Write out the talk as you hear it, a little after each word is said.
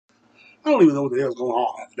I don't even know what the hell's going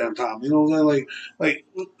on at the damn time. You know what I'm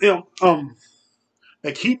saying?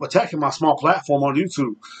 They keep attacking my small platform on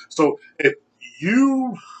YouTube. So if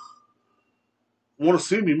you want to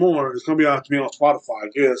see me more, it's going to have to be on Spotify, I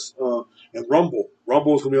guess, and Rumble.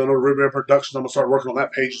 Rumble is going to be on River Productions. I'm going to start working on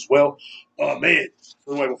that page as well. Man.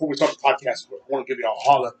 Anyway, before we start the podcast, I want to give y'all a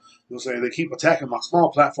holler. You know what I'm saying? They keep attacking my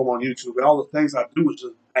small platform on YouTube, and all the things I do is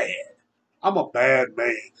just bad. I'm a bad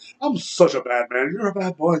man. I'm such a bad man. You're a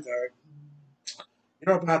bad boy, Derek.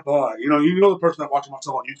 You're a bad boy. You know the person that watching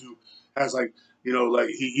myself on YouTube has like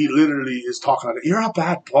he literally is talking like, you're a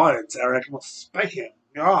bad boy, Derek. I'm gonna spank him.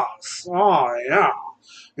 Yes. Oh yeah.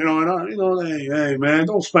 Hey man,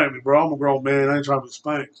 don't spank me, bro. I'm a grown man. I ain't trying to be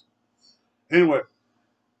spanked. Anyway,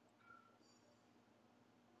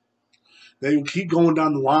 they will keep going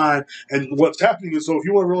down the line. And what's happening is, so if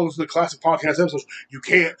you want to really listen to classic podcast episodes, you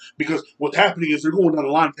can't, because what's happening is they're going down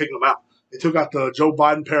the line and taking them out. They took out the Joe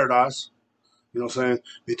Biden Paradise. You know what I'm saying?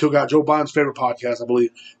 They took out Joe Biden's favorite podcast, I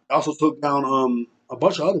believe. They also took down a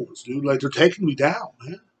bunch of other ones, dude. Like, they're taking me down,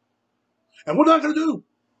 man. And what am I going to do?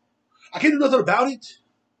 I can't do nothing about it.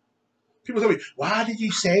 People tell me, why did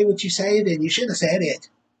you say what you said? And you should have said it.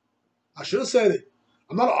 I should have said it.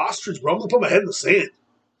 I'm not an ostrich, bro. I'm going to put my head in the sand.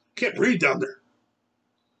 Can't breathe down there.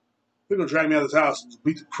 They're going to drag me out of this house and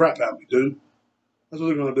beat the crap out of me, dude. That's what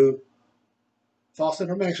they're going to do. False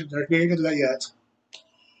information. They ain't going to do that yet.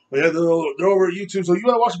 But yeah, they're over at YouTube. So you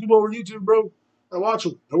got to watch the people over at YouTube, bro. I watch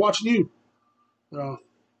them. They're watching you. But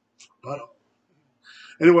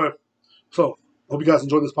anyway, so hope you guys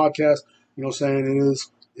enjoyed this podcast. You know what I'm saying?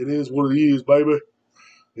 It is what it is, baby.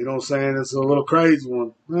 You know what I'm saying? It's a little crazy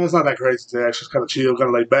one. It's not that crazy today. It's just kind of chill, kind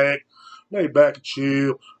of laid back. Laid back and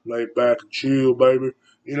chill. Laid back and chill, baby.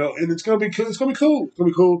 And it's gonna be cool. It's gonna be cool. It's gonna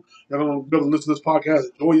be cool. You're gonna be able to listen to this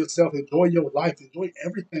podcast, enjoy yourself, enjoy your life, enjoy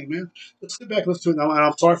everything, man. Just sit back and listen to it. And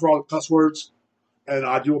I'm sorry for all the cuss words, and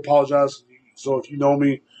I do apologize. So if you know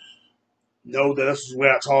me, know that this is the way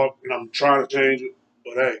I talk, and I'm trying to change it.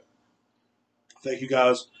 But hey, thank you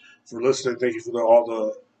guys for listening. Thank you for all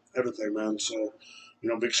the everything, man. So,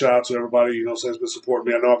 big shout out to everybody, has been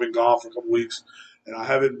supporting me. I know I've been gone for a couple weeks, and I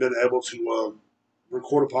haven't been able to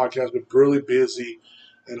record a podcast. Been really busy,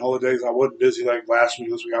 and all the days I wasn't busy, like last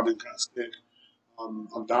week, this week I've been kind of sick.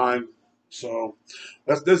 I'm dying. So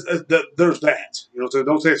there's that. So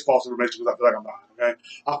don't say it's false information because I feel like I'm dying. Okay,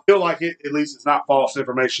 I feel like it. At least it's not false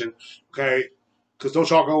information. Okay, because don't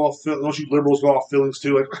you liberals go off feelings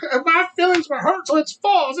too? Like, my feelings were hurt, so it's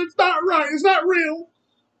false. It's not right. It's not real.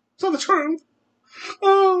 It's not the truth.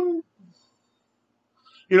 Oh,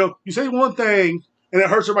 you say one thing and it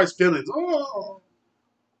hurts everybody's feelings. Oh,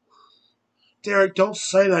 Derek, don't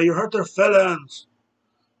say that. You hurt their feelings.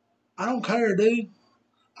 I don't care, dude.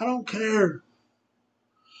 I don't care.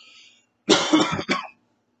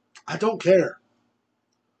 I don't care.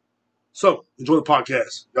 So, enjoy the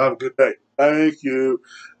podcast. Y'all have a good day. Thank you.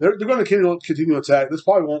 They're going to continue to attack. This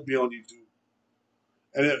probably won't be on YouTube.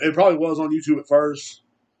 And it probably was on YouTube at first.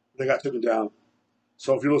 They got taken down.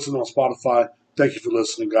 So, if you're listening on Spotify, thank you for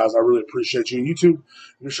listening, guys. I really appreciate you. And YouTube,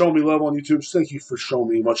 if you're showing me love on YouTube, thank you for showing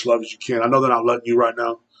me as much love as you can. I know they're not letting you right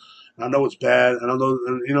now. And I know it's bad. And I know,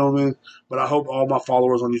 you know what I mean? But I hope all my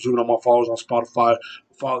followers on YouTube and all my followers on Spotify,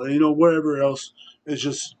 wherever else, it's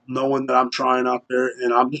just knowing that I'm trying out there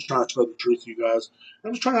and I'm just trying to tell the truth to you guys. And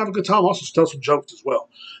I'm just trying to have a good time. Also, tell some jokes as well.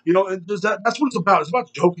 And that's what it's about. It's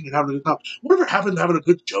about joking and having a good time. Whatever happened to having a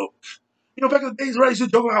good joke? Back in the days, right, I used to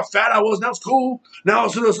joke about how fat I was. Now it's cool. Now,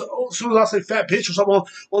 as soon as I say fat bitch or something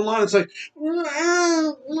online, it's like,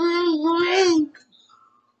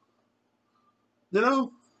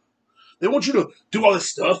 they want you to do all this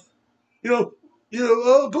stuff. Go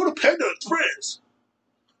to Panda Express.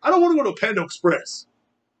 I don't want to go to Panda Express.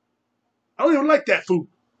 I don't even like that food.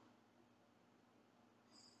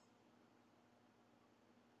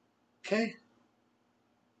 Okay?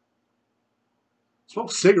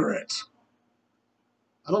 Smoke cigarettes.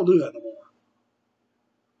 I don't do that no more.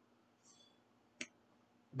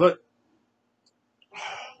 But,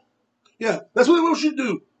 yeah, that's what they want you to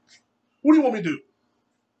do. What do you want me to do?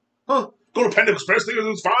 Huh? Go to Panda Express? Think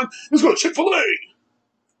it's fine? Let's go to Chick-fil-A.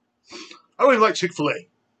 I don't even like Chick-fil-A.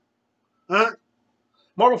 Huh?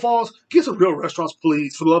 Marble Falls, get some real restaurants,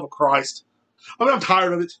 please, for the love of Christ. I'm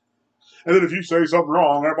tired of it. And then if you say something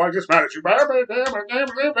wrong, everybody gets mad at you. I'm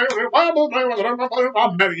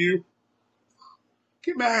mad at you.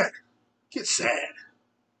 Get mad. Get sad.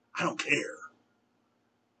 I don't care.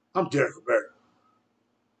 I'm Derek Rivera.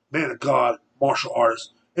 Man of God, martial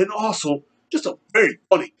artist, and also just a very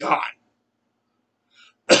funny guy.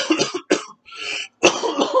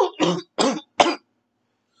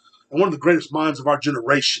 And one of the greatest minds of our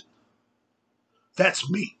generation. That's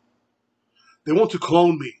me. They want to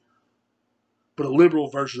clone me, but a liberal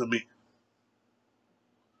version of me.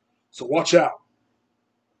 So watch out.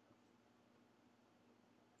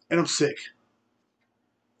 And I'm sick.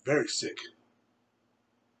 Very sick.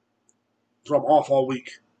 So I'm off all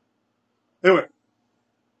week. Anyway,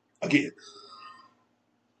 again.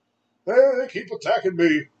 They keep attacking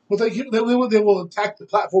me. Well, they will attack the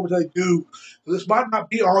platform they do. So this might not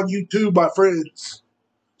be on YouTube, my friends.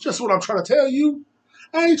 Just what I'm trying to tell you.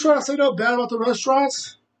 I ain't trying to say no bad about the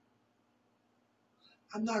restaurants.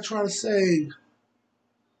 I'm not trying to say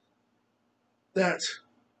that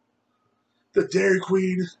the Dairy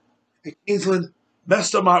Queen in Kingsland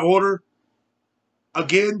messed up my order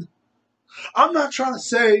again. I'm not trying to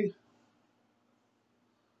say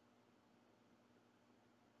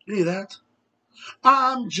any of that.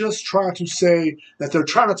 I'm just trying to say that they're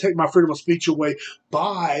trying to take my freedom of speech away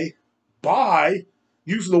by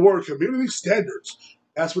using the word community standards.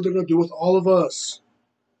 That's what they're going to do with all of us.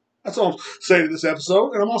 That's all I'm saying in this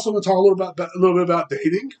episode. And I'm also going to talk a little bit about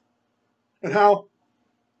dating and how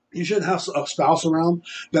you shouldn't have a spouse around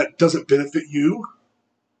that doesn't benefit you.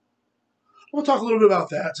 I'm going to talk a little bit about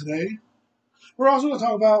that today. We're also going to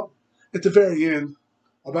talk about, at the very end,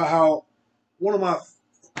 about how one of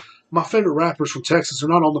my favorite rappers from Texas are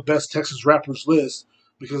not on the best Texas rappers list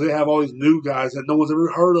because they have all these new guys that no one's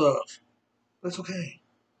ever heard of. That's okay.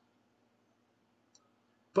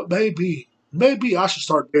 But maybe I should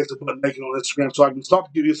start dancing butt naked on Instagram so I can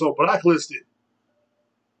stop getting so blacklisted.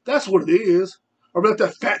 That's what it is. Or about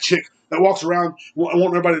that fat chick that walks around wanting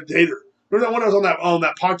everybody to date her. Remember that one that was on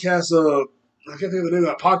that podcast? I can't think of the name of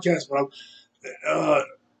that podcast, but it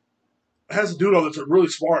has a dude on that's really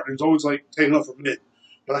smart and is always like taking up for men.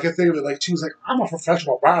 But I can't think of it. Like she was like, "I'm a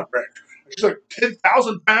professional bodybuilder." She's like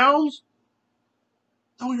 10,000 pounds.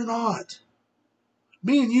 No, you're not.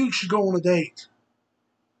 Me and you should go on a date.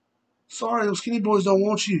 Sorry, those skinny boys don't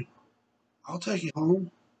want you. I'll take you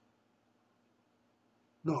home.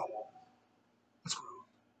 No, I won't. That's rude.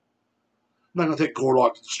 I'm not going to take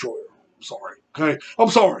Gordlock to destroy her. I'm sorry. Okay? I'm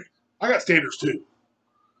sorry. I got standards too.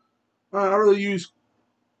 I really use.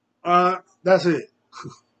 That's it.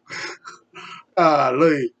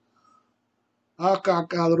 Lee. I got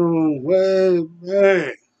the wrong way.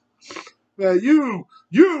 Man,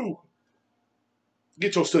 you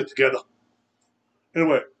get your shit together.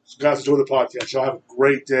 Anyway, so guys, enjoy the podcast. Y'all have a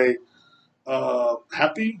great day.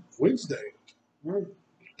 Happy Wednesday.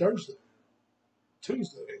 Thursday.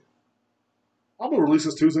 Tuesday. I'm going to release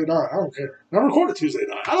this Tuesday night. I don't care. I record it Tuesday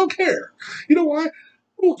night. I don't care. You know why?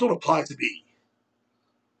 Rules don't apply to me.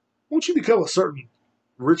 Once you become a certain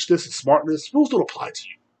richness and smartness, rules don't apply to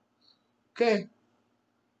you. Okay?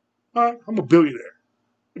 All right? I'm a billionaire.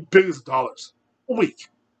 Billions of dollars. A week.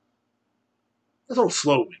 That's on a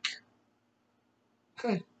slow week.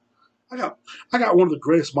 Okay? I got one of the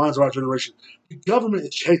greatest minds of our generation. The government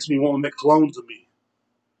is chasing me, wanting to make clones of me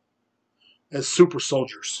as super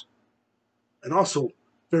soldiers. And also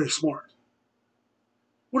very smart.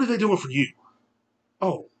 What are they doing for you?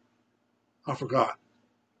 Oh, I forgot.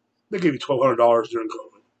 They gave you $1,200 during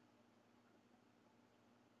COVID.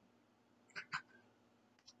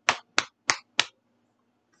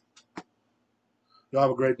 Y'all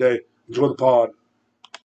have a great day. Enjoy the pod.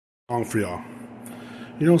 Song for y'all.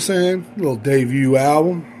 You know what I'm saying? A little debut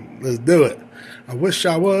album. Let's do it. I wish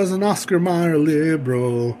I was an Oscar Mayer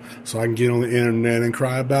liberal so I can get on the internet and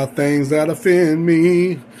cry about things that offend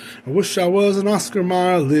me. I wish I was an Oscar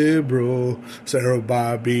Mayer liberal so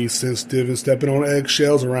everybody be sensitive and stepping on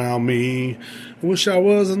eggshells around me. I wish I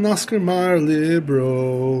was an Oscar Mayer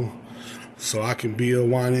liberal so I can be a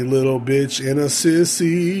whiny little bitch and a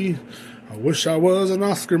sissy. I wish I was an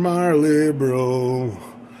Oscar Mayer liberal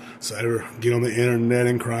so I ever get on the internet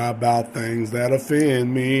and cry about things that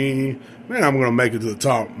offend me. Man, I'm going to make it to the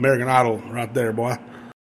top. American Idol right there, boy.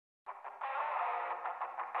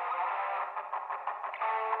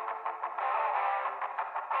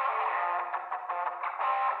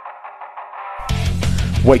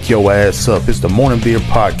 Wake your ass up. It's the Morning Beer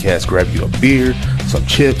Podcast. Grab you a beer, some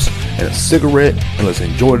chips, and a cigarette, and let's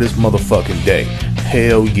enjoy this motherfucking day.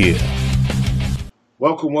 Hell yeah.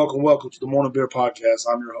 Welcome to the Morning Beer Podcast.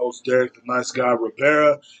 I'm your host, Derek, the nice guy,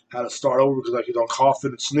 Rivera. Had to start over because I keep on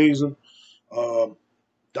coughing and sneezing.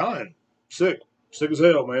 Dying. Sick as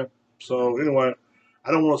hell, man. So anyway,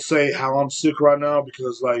 I don't want to say how I'm sick right now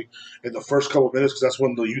because like in the first couple of minutes, because that's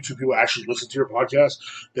when the YouTube people actually listen to your podcast,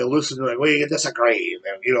 they'll listen to like, we disagree,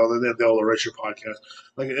 and then they'll erase your podcast.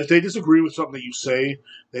 Like if they disagree with something that you say,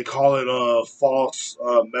 they call it false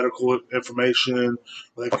medical information,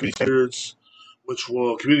 like community standards,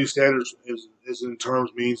 community standards is in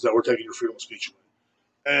terms means that we're taking your freedom of speech away.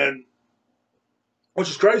 and which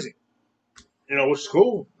is crazy, which is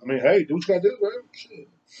cool. I mean, hey, do what you gotta do, man. Shit.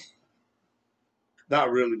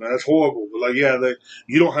 Not really, man. That's horrible. But like, yeah,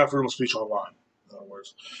 you don't have freedom of speech online. In other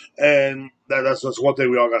words, and that's one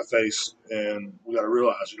thing we all got to face, and we got to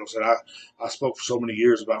realize. What I'm saying, I spoke for so many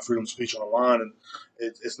years about freedom of speech online, and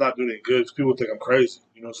it's not doing any good because people think I'm crazy.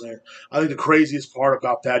 You know what I'm saying? I think the craziest part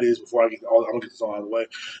about that is before I'm gonna get this all out of the way.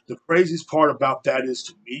 The craziest part about that is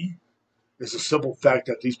to me is the simple fact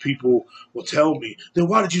that these people will tell me, then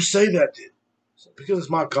why did you say that? Then because it's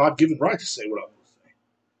my God given right to say what I want to say.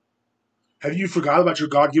 Have you forgot about your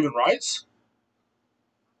God given rights?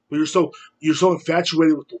 But you're so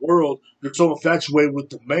infatuated with the world, you're so infatuated with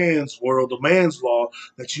the man's world, the man's law,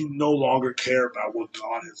 that you no longer care about what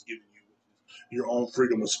God has given you, your own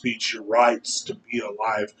freedom of speech, your rights to be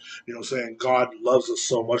alive. You know what I'm saying? God loves us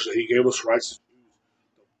so much that He gave us rights to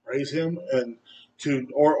praise Him and to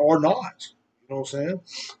or not. You know what I'm saying?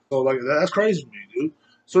 So like that's crazy to me, dude.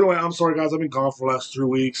 So anyway, I'm sorry guys, I've been gone for the last 3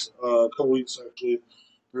 weeks, a couple weeks actually,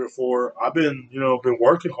 3 or 4. I've been, been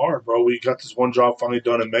working hard, bro. We got this one job finally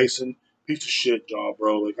done in Mason. Piece of shit job,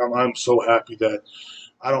 bro. Like I'm so happy that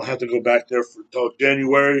I don't have to go back there for until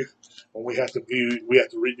January when we have to redo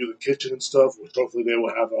the kitchen and stuff, which hopefully they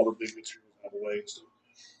will have all the big materials out of the way and stuff.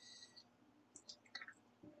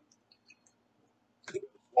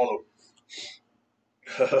 Swallow.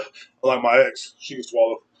 Like my ex, she can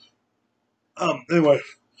swallow. Anyway,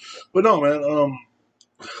 but no, man.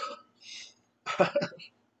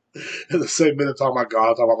 In the same minute talking about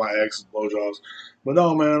God, talking about my ex and blowjobs. But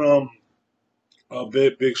no, man. A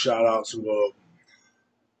big shout out to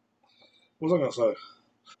what was I gonna say?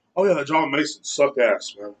 Oh yeah, that John Mason sucked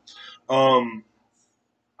ass, man. Um,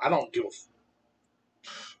 I don't give a.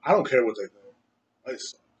 I don't care what they do. They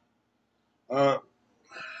suck. Uh,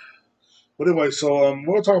 but anyway, so we're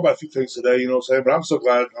gonna talk about a few things today. You know what I'm saying? But I'm so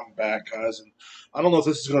glad I'm back, guys. And I don't know if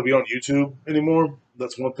this is gonna be on YouTube anymore.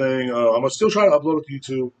 That's one thing. I'm gonna still try to upload it to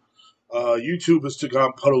YouTube. YouTube has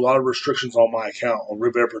put a lot of restrictions on my account on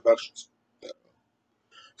Rib Air Productions.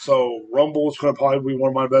 So Rumble is going to probably be one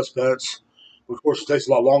of my best bets. Of course, it takes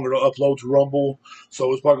a lot longer to upload to Rumble,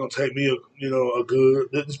 so it's probably going to take me a good.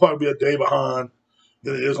 It's probably be a day behind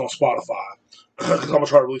than it is on Spotify because I'm gonna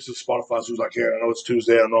try to release this Spotify as soon as I can. I know it's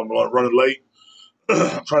Tuesday. I know I'm running late.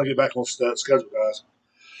 I'm trying to get back on schedule, guys.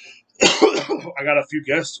 I got a few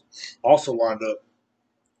guests also lined up,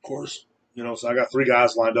 of course. So I got 3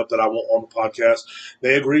 guys lined up that I want on the podcast.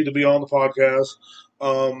 They agreed to be on the podcast.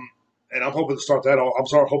 And I'm hoping to start that.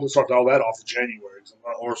 Hoping to start all that off in January because I'm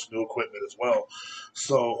going to order some new equipment as well.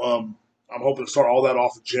 So I'm hoping to start all that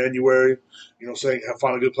off in January. Saying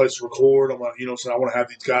find a good place to record. Saying I want to have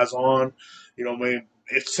these guys on. I mean,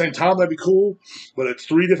 at the same time that'd be cool, but it's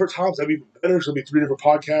 3 different times. That'd be even better. It's gonna be 3 different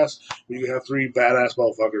podcasts where you can have 3 badass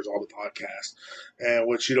motherfuckers on the podcast. And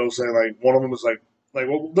which saying like one of them is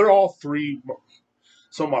well, they're all 3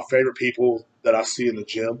 some of my favorite people that I see in the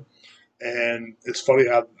gym. And it's funny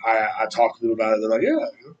how I talked to them about it. They're like, yeah.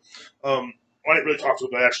 I didn't really talk to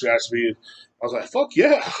them. They actually asked me. I was like, fuck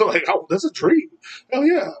yeah. That's a dream. Hell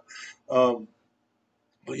yeah. Um,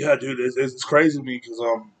 but yeah, dude, it's crazy to me because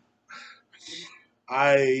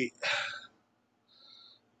I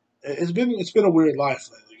it's been a weird life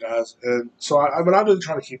lately, guys. And so I've been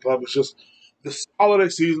trying to keep up. It's just the holiday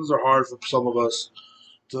seasons are hard for some of us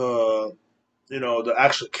to to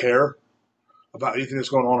actually care about anything that's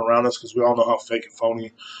going on around us because we all know how fake and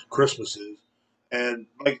phony Christmas is. And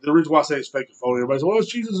like the reason why I say it's fake and phony, everybody's well, it's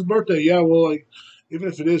Jesus' birthday. Yeah, well, like even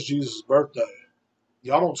if it is Jesus' birthday,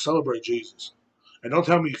 y'all don't celebrate Jesus. And don't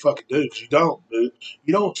tell me you fucking do, because you don't, dude.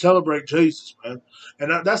 You don't celebrate Jesus, man.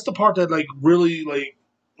 And that's the part that really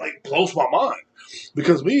blows my mind.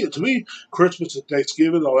 Because to me, Christmas and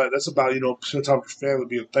Thanksgiving, all that's about spending time with your family,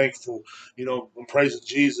 being thankful, and praising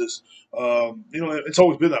Jesus. It's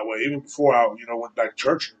always been that way, even before I went back to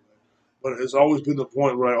church. But it's always been the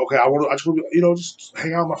point where okay, I just want to just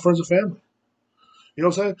hang out with my friends and family. You know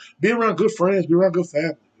what I'm saying? Be around good friends, be around good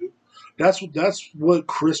family, dude. That's what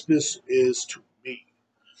Christmas is to me.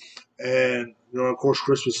 And of course,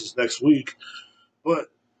 Christmas is next week, but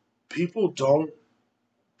people don't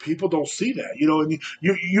people don't see that, and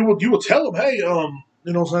you will tell them, hey,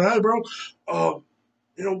 saying, hey, bro,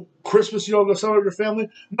 Christmas, go celebrate with your family.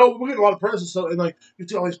 No, we get a lot of presents, so, and you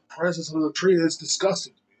see all these presents under the tree, and it's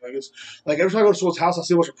disgusting. Like it's like every time I go to someone's house, I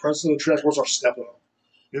see a bunch of presents under the tree, I just start stepping on them.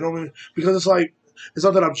 You know what I mean? Because it's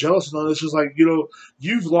not that I'm jealous, and it's just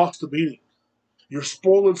you've lost the meaning. You're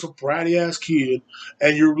spoiling some bratty ass kid,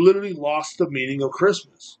 and you're literally lost the meaning of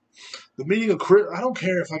Christmas. The meaning of Christmas. I don't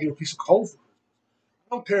care if I get a piece of coal for it.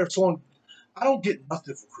 I don't care if someone. I don't get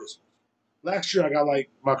nothing for Christmas. last year I got like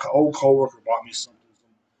my old coworker bought me something, some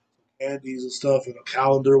candies and stuff, and a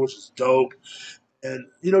calendar, which is dope, and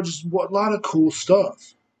just a lot of cool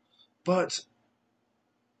stuff. But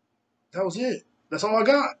that was it. That's all I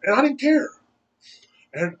got, and I didn't care.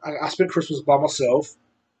 And I spent Christmas by myself,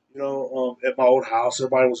 at my old house.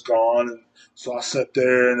 Everybody was gone, and so I sat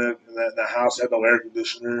there, and that house had no air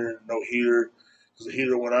conditioner and no heater because the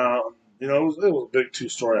heater went out. It was a big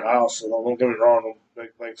 2-story house, so don't get me wrong, don't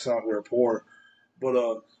make it sound like we were poor. But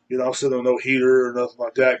I was sitting with no heater or nothing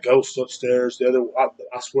like that. Ghosts upstairs.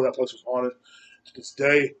 I swear that place was haunted to this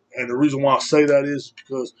day. And the reason why I say that is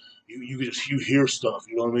because you hear stuff.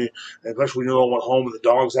 You know what I mean? And especially when you're on one home and the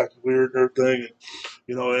dog's acting weird and everything.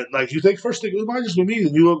 And, and like you think first thing it might just be me,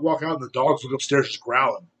 and you walk out and the dogs look upstairs just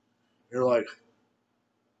growling. You're like,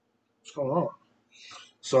 what's going on?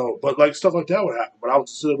 So, but like stuff like that would happen. But I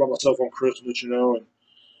was sitting by myself on Christmas, and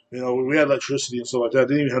we had electricity and stuff like that. I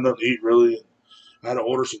didn't even have nothing to eat really. I had to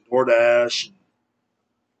order some DoorDash.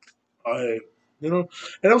 And and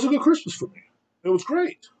it was a good Christmas for me. It was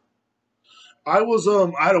great. I had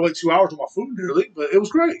to wait 2 hours for my food nearly, but it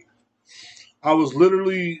was great. I was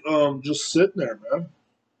literally just sitting there, man,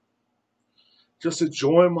 just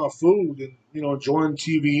enjoying my food and enjoying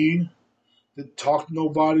TV. Didn't talk to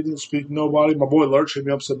nobody, didn't speak to nobody. My boy Lurch hit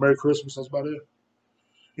me up, said Merry Christmas. That's about it.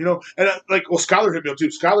 And Skylar hit me up too.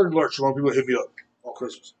 Skylar and Lurch were one people that hit me up on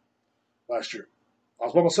Christmas last year. I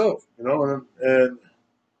was by myself, and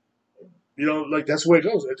like that's the way it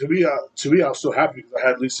goes. And to me, I was still happy because I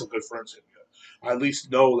had at least some good friends hit me up. I at least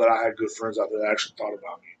know that I had good friends out there that actually thought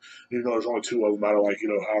about me, even though there's only 2 of them out of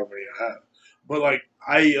however many I have. But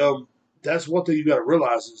that's one thing you got to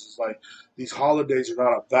realize is like these holidays are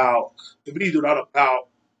not about. To me, they're not about.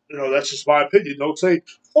 That's just my opinion. Don't say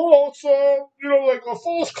false, like a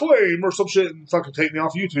false claim or some shit and fucking take me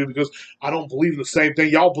off YouTube because I don't believe in the same thing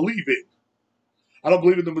y'all believe in. I don't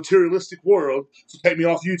believe in the materialistic world, so take me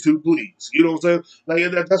off YouTube, please. You know what I'm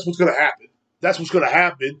saying? Like that's what's gonna happen. That's what's gonna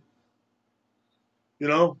happen.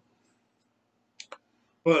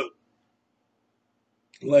 But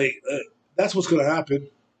that's what's gonna happen.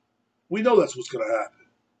 We know that's what's gonna happen.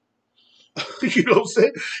 You know what I'm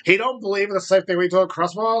saying? He don't believe in the same thing we do at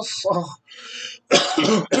Christmas. Oh.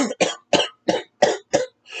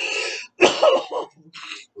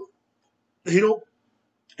 he don't.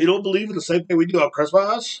 He don't believe in the same thing we do at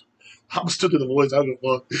Christmas. I'm still doing the voice. I don't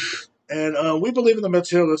know. And we believe in the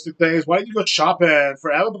materialistic things. Why don't you go shopping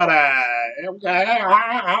for everybody?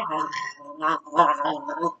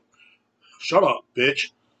 Shut up,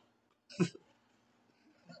 bitch.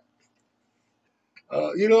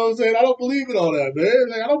 You know what I'm saying? I don't believe in all that, man.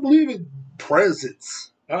 Like I don't believe in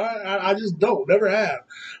presents. I just don't. Never have.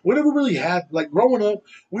 We never really had growing up.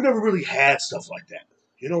 We never really had stuff like that.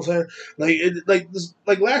 You know what I'm saying?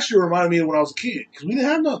 Like last year reminded me of when I was a kid because we didn't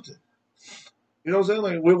have nothing. You know what I'm saying?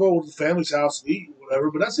 Like we'll go to the family's house and eat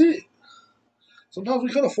whatever, but that's it. Sometimes we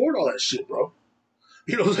couldn't afford all that shit, bro.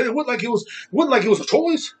 You know what I'm saying? It wasn't like it was a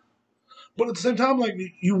choice. But at the same time, like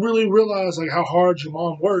you really realize like how hard your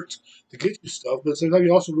mom worked to get you stuff, but at the same time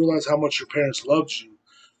you also realize how much your parents loved you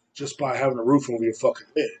just by having a roof over your fucking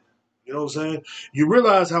head. You know what I'm saying? You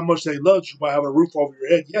realize how much they loved you by having a roof over your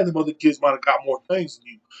head. Yeah, the other kids might have got more things than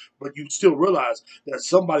you, but you still realize that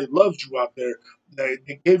somebody loved you out there. They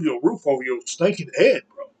gave you a roof over your stinking head,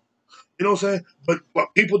 bro. You know what I'm saying?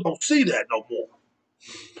 But people don't see that no more.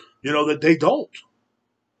 That they don't.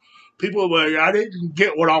 People are like, I didn't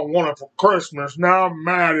get what I wanted for Christmas. Now I'm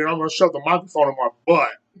mad and I'm going to shove the microphone in my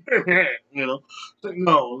butt.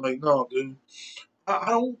 No, dude. I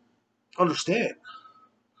don't understand.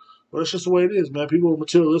 But it's just the way it is, man. People are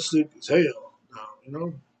materialistic as hell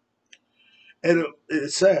now, And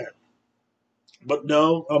it's sad. But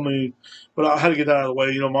no, I mean, but I had to get that out of the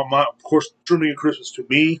way. Of course, trimming at Christmas to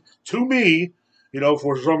me,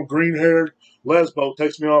 for some green-haired lesbo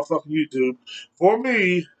takes me off fucking YouTube. For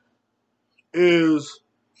me, is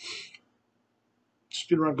just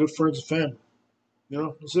being around good friends and family.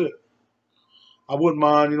 That's it. I wouldn't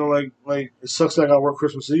mind, like it sucks that I got to work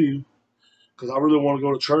Christmas Eve because I really want to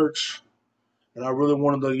go to church and I really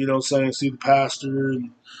wanted to, see the pastor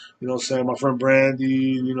and, my friend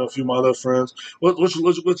Brandy and, a few of my other friends. Which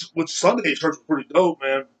Sunday church was pretty dope,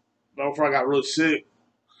 man. Before I got really sick,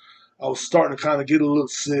 I was starting to kind of get a little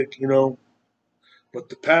sick, but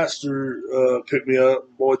the pastor picked me up,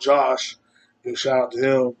 boy Josh. Big shout out to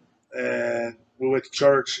him. And we went to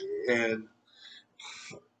church, and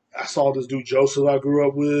I saw this dude Joseph I grew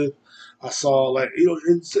up with. I saw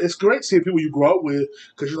it's great seeing people you grow up with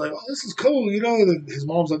because you're like, oh, this is cool, And then his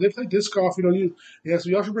mom's like, they play disc golf, so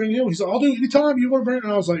y'all should bring him. He's like, I'll do it anytime you want to bring him.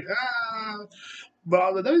 And I was like,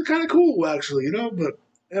 But that was kind of cool, actually, you know. But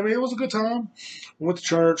I mean, it was a good time. Went to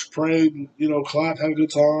church, prayed, you know, clapped, had a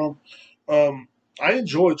good time. I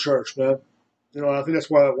enjoyed church, man. You know, I think that's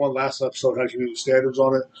why that one last episode had community standards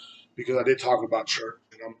on it because I did talk about church.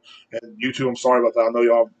 And you two, I'm sorry about that. I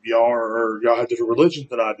know y'all have different religions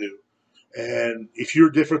than I do, and if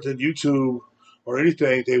you're different than YouTube or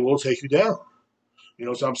anything, they will take you down. You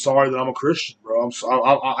know, so I'm sorry that I'm a Christian, bro.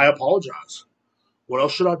 I apologize. What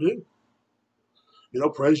else should I do? You know,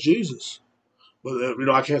 praise Jesus. But you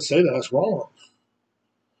know, I can't say that. That's wrong.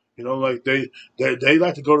 You know, like they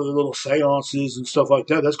like to go to the little seances and stuff like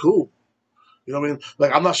that. That's cool. You know what I mean?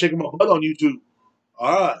 Like I'm not shaking my butt on YouTube.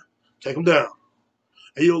 All right, take them down.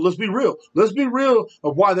 And you know, let's be real. Let's be real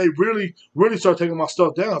of why they really start taking my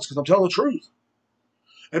stuff down. It's because I'm telling the truth.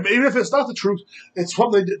 And even if it's not the truth, it's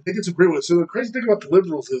something they disagree with. So the crazy thing about the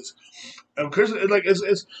liberals is, and crazy, like it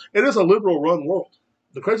is a liberal run world.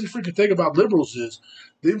 The crazy freaking thing about liberals is,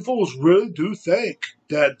 them fools really do think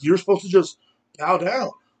that you're supposed to just bow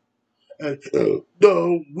down. And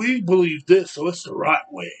no, we believe this, so it's the right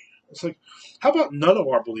way. It's like, how about none of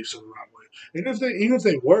our beliefs are the right way? And even if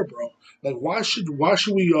they were, bro, like why should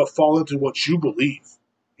we fall into what you believe?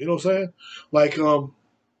 You know what I'm saying? Like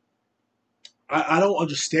I don't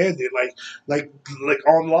understand it. Like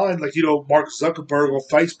online, like you know, Mark Zuckerberg on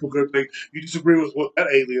Facebook or anything, you disagree with what that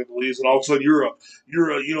alien believes, and all of a sudden you're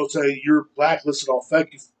you know say you're blacklisted on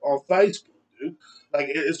Facebook, dude. Like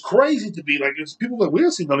it's crazy to be like it's people that we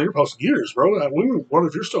haven't seen none of your posts in years, bro. Like, we wonder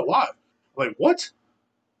if you're still alive. Like what?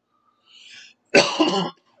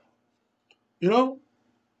 You know,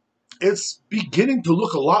 it's beginning to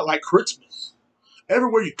look a lot like Christmas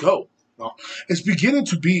everywhere you go. You know? It's beginning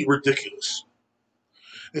to be ridiculous.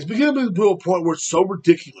 It's beginning to a point where it's so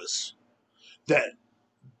ridiculous that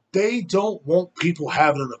they don't want people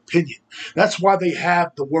having an opinion. That's why they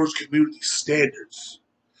have the words community standards.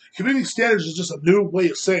 Community standards is just a new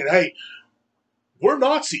way of saying, hey, we're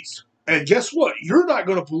Nazis. And guess what? You're not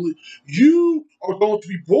going to believe, you are going to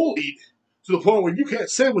be bullied to the point where you can't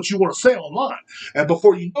say what you want to say online. And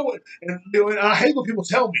before you know it, and, you know, and I hate when people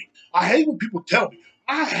tell me, I hate when people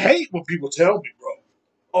tell me,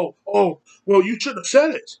 bro. Well, you shouldn't have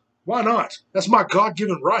said it. Why not? That's my God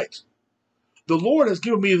given right. The Lord has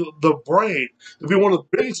given me the brain to be one of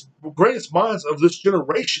the greatest minds of this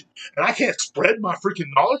generation. And I can't spread my freaking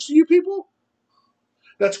knowledge to you people?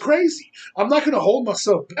 That's crazy. I'm not going to hold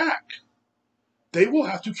myself back. They will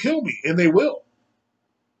have to kill me, and they will.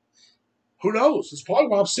 Who knows? It's probably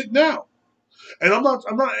why I'm sick now. And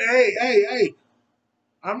hey.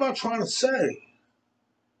 I'm not trying to say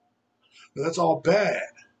that that's all bad.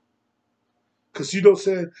 Because you don't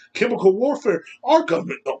say chemical warfare. Our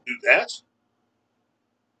government don't do that.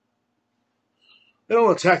 They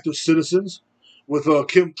don't attack their citizens with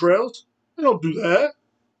chemtrails. They don't do that.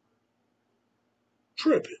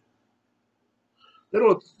 Tripping. They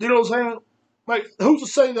don't. You know what I'm saying? Like, who's to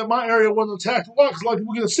say that my area wasn't attacked? Why? Because a lot of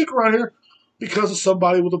people getting sick around here because of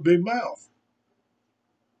somebody with a big mouth.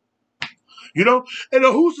 You know, and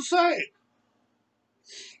who's to say?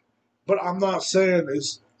 But I'm not saying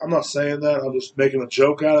it's. I'm not saying that. I'm just making a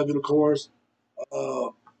joke out of it. Of course, uh,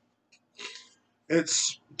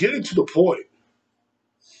 it's getting to the point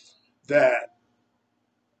that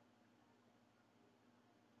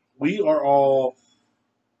we are all.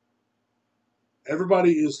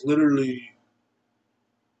 Everybody is literally,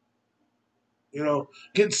 you know,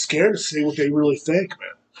 getting scared to say what they really think, man.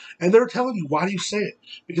 And they're telling you, why do you say it?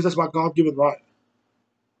 Because that's my God given right.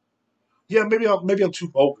 Yeah, maybe I'm too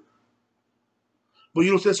vulgar. But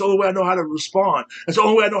you know, that's the only way I know how to respond. That's the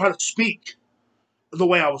only way I know how to speak. The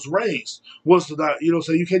way I was raised was that, you know,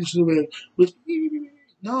 so you can't just do it with,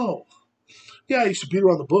 no. Yeah, I used to beat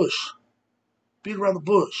around the bush. Beat around the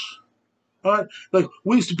bush. All right? Like,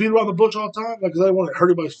 we used to beat around the bush all the time, like, because I didn't want to hurt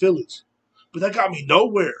anybody's feelings. But that got me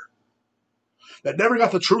nowhere. That never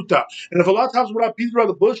got the truth out. And if a lot of times when I beat around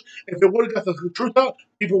the bush, if it would have got the truth out,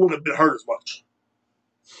 people wouldn't have been hurt as much.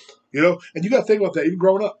 You know? And you got to think about that, even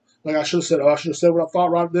growing up. Like, I should have said what I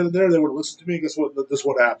thought right then and there. They would have listened to me, and guess what? This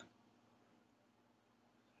would happen.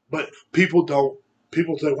 But people don't.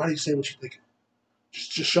 People say, why do you say what you think?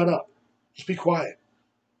 Just shut up. Just be quiet.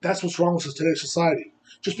 That's what's wrong with today's society.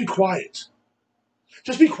 Just be quiet.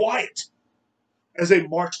 Just be quiet. As they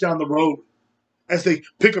march down the road, as they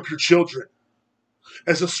pick up your children,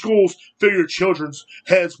 as the schools fill your children's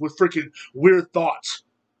heads with freaking weird thoughts,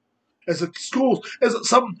 as the schools, as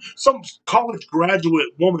some college graduate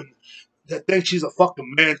woman that thinks she's a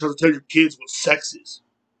fucking man tries to tell your kids what sex is.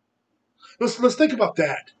 Let's think about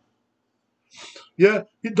that. Yeah,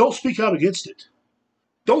 don't speak out against it.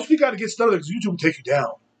 Don't speak out against none of it because YouTube will take you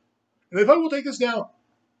down. And they probably will take this down.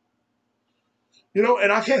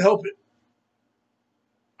 And I can't help it.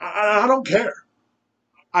 I don't care.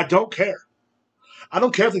 I don't care. I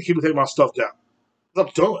don't care if they keep taking my stuff down. I'm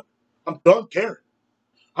done. I'm done caring.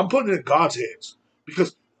 I'm putting it in God's hands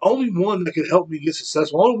because only one that can help me get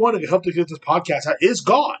successful, only one that can help me get this podcast out is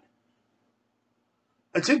God.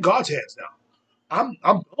 It's in God's hands now. I'm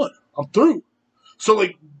done. I'm through. So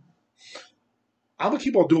I'm gonna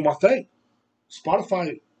keep on doing my thing.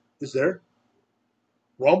 Spotify is there.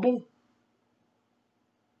 Rumble.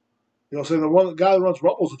 I'm saying? The guy that runs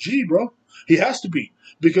Rumble's a G, bro. He has to be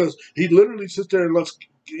because he literally sits there and lets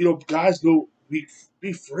guys go be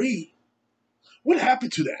free. What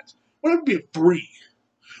happened to that? What happened to being free?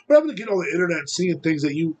 What happened to getting on the internet and seeing things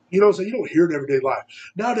that you don't hear in everyday life?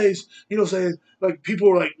 Nowadays, like people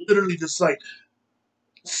are like literally just like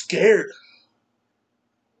scared.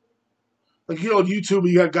 Like on YouTube,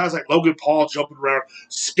 you got guys like Logan Paul jumping around,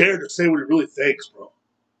 scared to say what he really thinks, bro.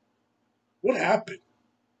 What happened?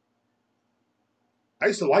 I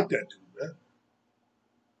used to like that dude, man.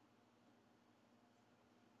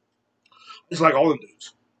 It's like all them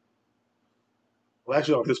dudes. Well,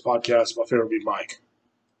 actually, on this podcast, my favorite would be Mike.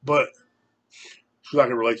 But she's not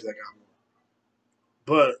going to relate to that guy more.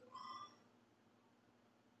 But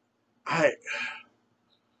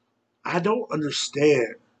I don't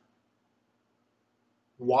understand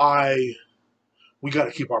why we got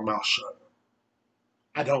to keep our mouth shut.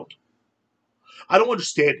 I don't. I don't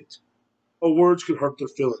understand it. Oh, words could hurt their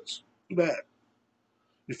feelings. Too bad.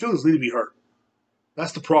 Your feelings need to be hurt.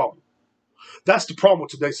 That's the problem. That's the problem with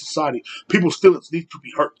today's society. People's feelings need to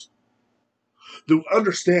be hurt. To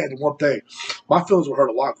understand one thing, my feelings were hurt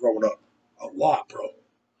a lot growing up. A lot, bro.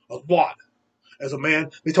 A lot. As a man,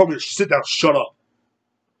 they told me to sit down, shut up.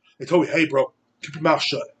 They told me, hey, bro, keep your mouth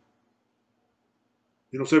shut.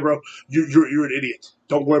 You know what I'm saying, bro? You're an idiot.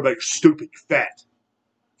 Don't worry about it. You're stupid. You're fat.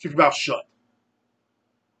 Keep your mouth shut.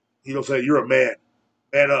 You know what I'm saying? You're a man.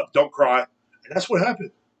 Man up. Don't cry. And that's what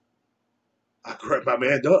happened. I cried my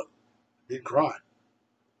man up. Didn't cry.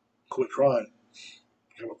 Quit crying.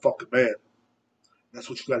 Become a fucking man. That's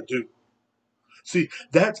what you got to do. See,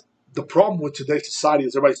 that's the problem with today's society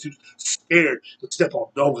is everybody's too scared to step on.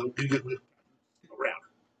 No, we'll get around.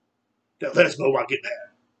 That lesbian might get mad.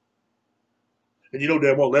 And you know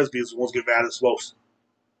damn well lesbians are the ones get mad as most.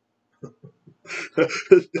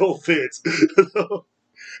 No offense.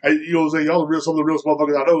 And, you know what I'm saying? Y'all are some of the real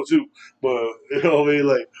motherfuckers I know too. But, you know what I mean?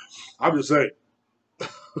 Like, I'm just saying.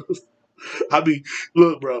 I mean,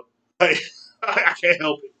 look, bro. Hey, I can't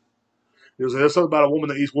help it. You know what I'm saying? There's something about a woman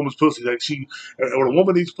that eats woman's pussy. Like, when a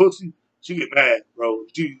woman eats pussy, she get mad, bro.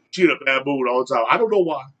 She in a bad mood all the time. I don't know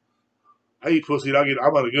why. I eat pussy and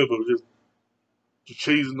I'm not a good mood. Just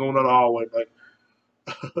cheesing going down the hallway. Like,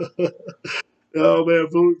 oh, man,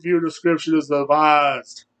 viewer description is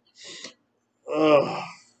advised.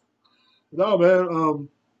 No, man.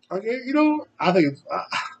 I think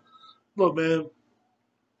look, man.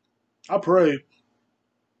 I pray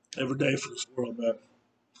every day for this world, man.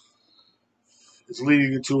 It's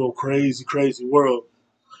leading into a crazy, crazy world.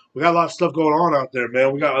 We got a lot of stuff going on out there,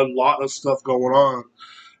 man. We got a lot of stuff going on.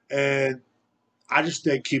 And I just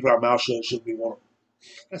think keeping our mouth shut should be one of them.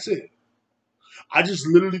 That's it. I just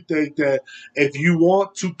literally think that if you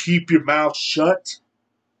want to keep your mouth shut,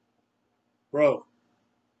 bro,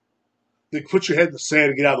 then put your head in the sand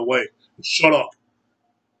and get out of the way. And shut up.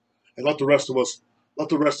 And let the rest of us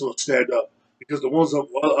stand up. Because the ones of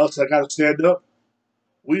us that gotta stand up,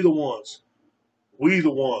 we the ones. We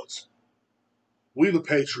the ones. We the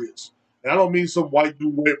patriots. And I don't mean some white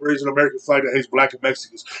dude raising an American flag that hates black and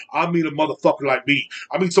Mexicans. I mean a motherfucker like me.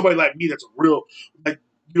 I mean somebody like me that's a real, like,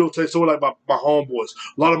 someone like my homeboys,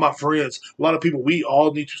 a lot of my friends, a lot of people. We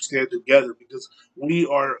all need to stand together because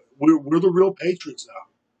we're the real patriots now.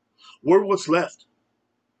 We're what's left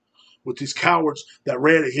with these cowards that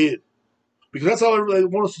ran ahead. Because that's all they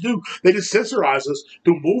want us to do. They just censorize us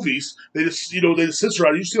through movies. They just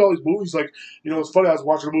censorize. You see all these movies like, it's funny. I was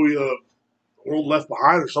watching a movie, World Left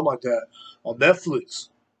Behind or something like that on Netflix,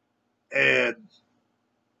 and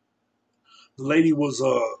the lady was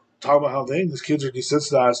talking about how these kids are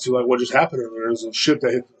desensitized to like what just happened earlier. There's a ship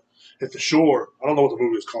that hit the shore. I don't know what the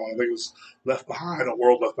movie was called. I think it was Left Behind or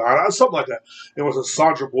World Left Behind, something like that. It was a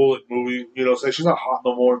Sandra Bullock movie. Say she's not hot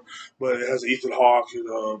no more, but it has Ethan Hawke and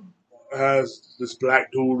it has this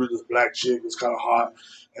black dude and this black chick that's kind of hot,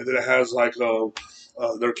 and then it has like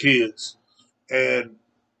their kids, and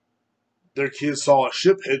their kids saw a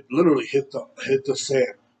ship literally hit the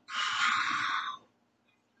sand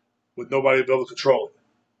with nobody able to control it.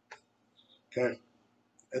 Okay,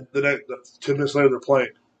 and then 10 minutes later they're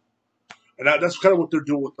playing, And that's kind of what they're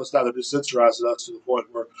doing with us now. They're desensitising us to the point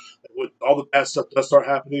where when all the bad stuff does start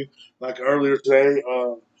happening, like earlier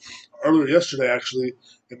yesterday actually,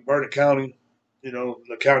 in Burnett County,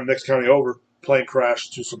 the next county over, plane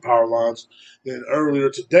crashed to some power lines. Then earlier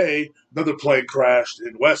today, another plane crashed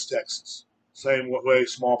in West Texas. Same way,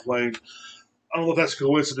 small plane. I don't know if that's a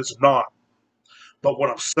coincidence or not, but what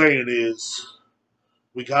I'm saying is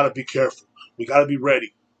we got to be careful. We got to be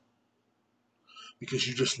ready because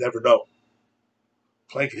you just never know.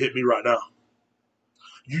 Plane could hit me right now.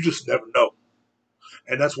 You just never know,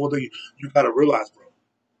 and that's one thing you got to realize, bro.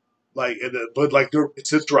 But they're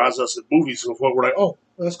sensorizing us in movies to the point where we're like, oh,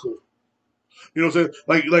 that's cool. You know what I'm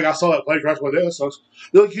saying? Like I saw that plane crash one day. That sucks.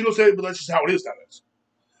 They're like, you know what I'm saying? But that's just how it is nowadays.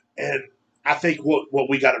 And I think what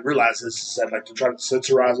we got to realize is that they're trying to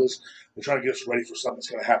censorize us. They're trying to get us ready for something that's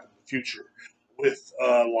going to happen in the future with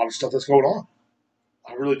a lot of stuff that's going on.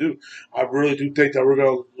 I really do. I really do think that we're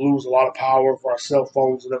going to lose a lot of power for our cell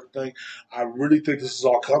phones and everything. I really think this is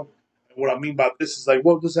all coming. And what I mean by this is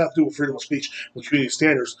what does that have to do with freedom of speech and community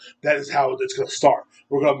standards? That is how it's going to start.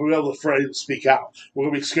 We're going to be able to afraid to speak out. We're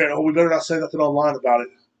going to be scared. Oh, we better not say nothing online about it.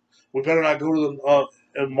 We better not go to the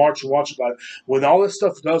and march and watch about it. When all this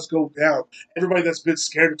stuff does go down, everybody that's been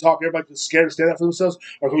scared to talk, everybody that's scared to stand up for themselves,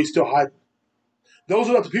 are going to be still hiding. Those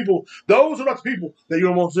are not the people. Those are not the people that you're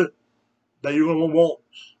going to want to sit, that you're going to want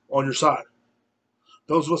on your side.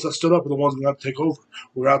 Those of us that stood up are the ones going to have to take over.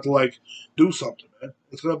 We're going to have to do something, man.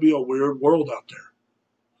 It's going to be a weird world out there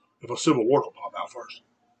if a civil war don't pop out first.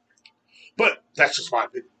 But that's just my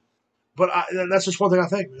opinion. But that's just one thing I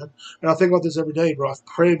think, man. And I think about this every day, bro. I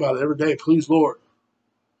pray about it every day. Please, Lord.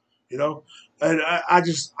 And I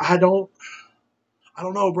don't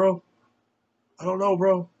know, bro. I don't know,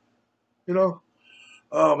 bro.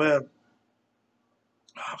 Oh, man.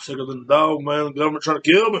 I'm sicker than the dog, man. The government trying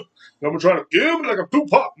to kill me. The government trying to kill me like I'm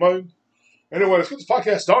Tupac, man. Anyway, let's get this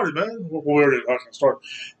podcast started, man. We're already started.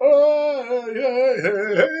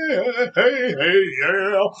 Hey,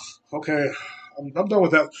 yeah. Okay, I'm done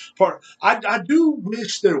with that part. I do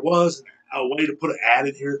wish there was a way to put an ad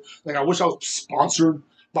in here. I wish I was sponsored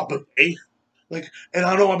by Bidet. And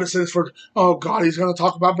I know I've been saying this for, oh God, he's going to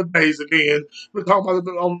talk about bidets again. We're talking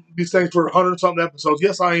about these things for 100-something episodes.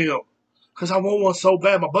 Yes, I am. Because I want one so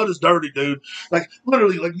bad. My butt is dirty, dude.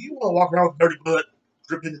 Literally, you want to walk around with dirty butt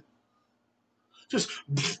dripping. Just,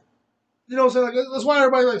 you know what I'm saying? That's why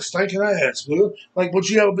everybody stinking ass, dude. Would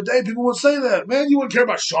you have a bidet? People would say that. Man, you wouldn't care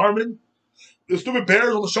about Charmin. The stupid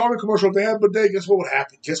bears on the Charmin commercial, if they had a bidet, guess what would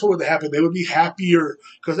happen? Guess what would happen? They would be happier.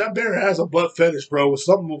 Because that bear has a butt fetish, bro. With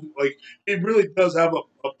something, it really does have a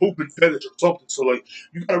pooping fetish or something. So,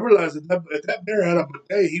 you got to realize that if that bear had a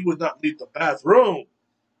bidet, he would not leave the bathroom.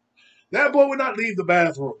 That boy would not leave the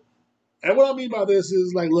bathroom. And what I mean by this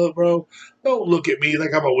is, look, bro, don't look at me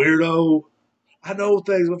like I'm a weirdo. I know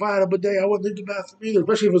things. If I had a bidet, I wouldn't leave the bathroom either.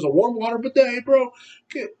 Especially if it's a warm water bidet, bro.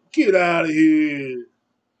 Get out of here.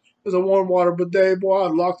 If it's a warm water bidet, boy,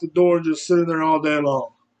 I'd lock the door and just sit in there all day long.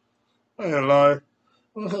 I ain't lying.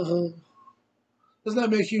 Doesn't that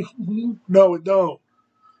make you? No, it don't.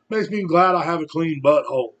 Makes me glad I have a clean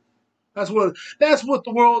butthole. That's what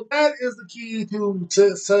the world. That is the key to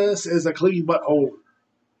success: is a clean butthole.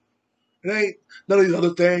 It ain't none of these other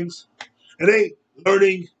things. It ain't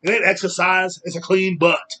learning. It ain't exercise. It's a clean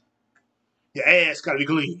butt. Your ass gotta be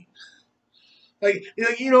clean. And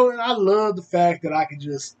I love the fact that I can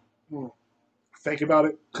just think about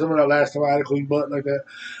it. Because when last time I had a clean butt like that.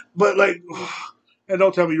 But and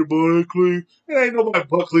don't tell me your butt ain't clean. It ain't nobody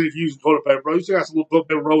butt clean if you use toilet paper, bro. You still got some little butt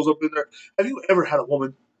paper rolls up in there. Have you ever had a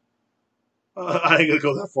woman? I ain't gonna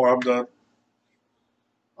go that far. I'm done.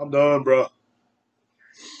 I'm done, bro.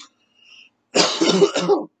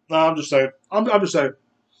 No, I'm just saying. I'm just saying.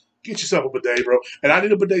 Get yourself a bidet, bro. And I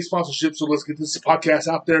need a bidet sponsorship, so let's get this podcast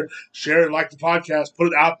out there. Share it, like the podcast, put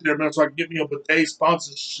it out there, man, so I can get me a bidet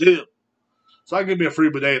sponsorship. So I can get me a free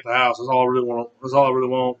bidet at the house. That's all I really want. That's all I really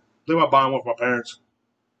want. Think about buying one for my parents.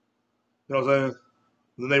 You know what I'm saying?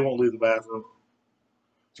 And then they won't leave the bathroom.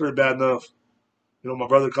 It's already bad enough. My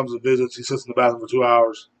brother comes and visits. He sits in the bathroom for 2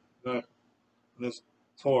 hours. Yeah. And it's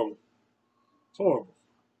horrible. It's horrible.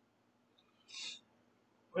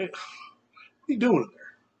 Wait, what are you doing in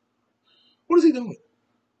there? What is he doing?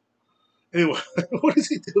 Anyway, what is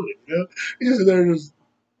he doing? He's just there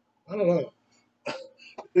I don't know.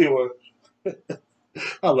 Anyway,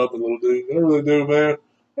 I love the little dude. I really do, man.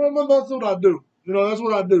 That's what I do. That's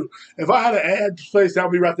what I do. If I had an ad space, that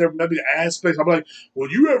would be right there. That'd be the ad space. I'm like, well,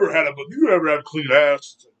 you ever had a clean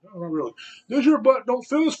ass? No, No, not really. Does your butt don't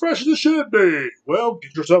feel as fresh as it should be? Well,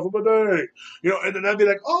 get yourself a bidet. And then they'd be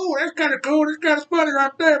like, oh, that's kind of cool. That's kind of funny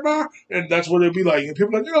right there, boy. And that's what it'd be like. And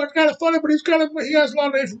people are like, it's kind of funny, but he has a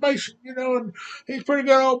lot of information, and he's a pretty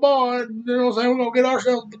good old boy. And, what I'm saying? We're going to get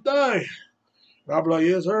ourselves a bidet. And I'll be like,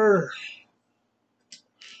 yes, sir.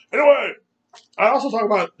 Anyway, I also talk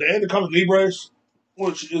about the Anaconda knee brace,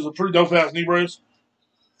 which is a pretty dope-ass knee brace.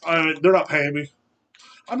 I mean, they're not paying me.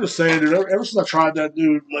 I'm just saying, dude, ever since I tried that,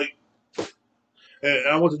 dude, and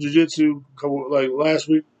I went to jiu-jitsu last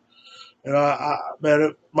week, and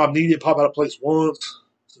my knee didn't pop out of place once.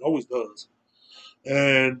 It always does.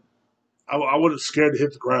 And I wasn't scared to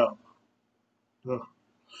hit the ground. So,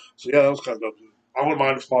 yeah, that was kind of dope, dude. I wouldn't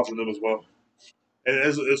mind sponsoring them as well. And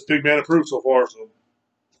it's big man approved so far, so.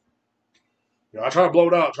 I try to blow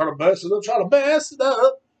it out, try to mess it up. You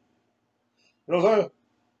know what I'm saying?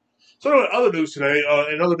 So anyway, other news today,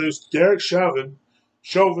 in other news, Derek Chauvin,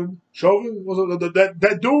 was it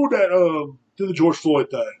that dude that did the George Floyd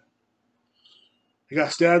thing? He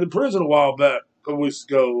got stabbed in prison a while back, a couple weeks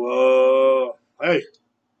ago. Hey,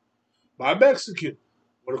 by a Mexican.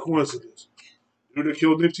 What a coincidence. Dude that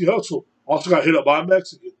killed Nipsey Hussle also got hit up by a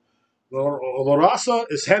Mexican. La Raza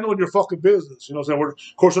is handling your fucking business. You know what I'm saying?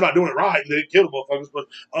 Of course, we're not doing it right. They didn't kill the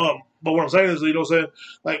motherfuckers. But what I'm saying is, you know what I'm saying?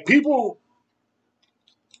 Like, people,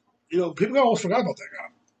 people almost forgot about that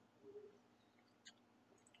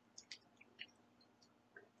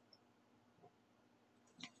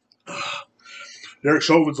guy. Derek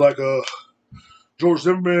Chauvin's like George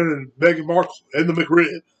Zimmerman and Meghan Markle and the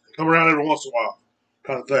McRib. They come around every once in a while,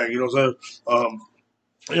 kind of thing. You know what I'm saying?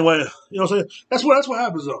 Anyway, you know what I'm saying? That's what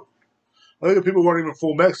happens, though. I think if people weren't even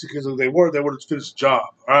full Mexicans, if they were, they would have finished the job.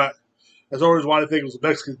 All right? That's always why they think it was the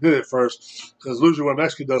Mexicans did it first. Because usually when a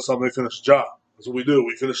Mexican does something, they finish the job. That's what we do.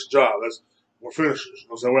 We finish the job. We're finishers. You know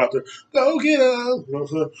what I'm saying? We're out there, go get us. You know what I'm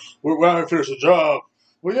saying? We're out here to finish the job.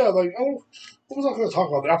 Well, yeah, what was I going to talk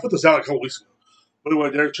about? I put this out a couple weeks ago. But anyway,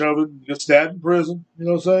 Derek Chauvin got stabbed in prison. You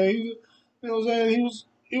know what I'm saying? You know what I'm saying?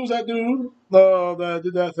 He was that dude that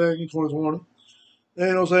did that thing in 2020. And you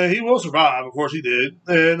know what I'm saying? He will survive. Of course he did.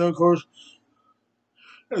 And of course,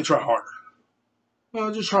 gotta try harder.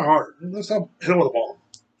 Just try harder. Let's not hit him with a ball.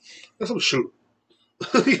 Let's not shoot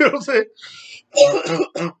him. You know what I'm saying?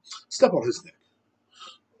 Step on his neck.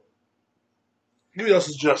 Give me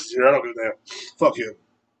else's justice here. I don't give a damn. Fuck him.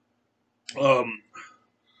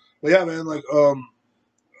 But yeah, man, a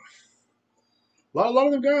lot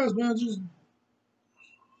of them guys, man, just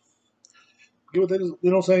give what they, you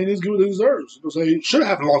know what I'm saying? He needs to give what he deserves. You know what I'm saying? It should have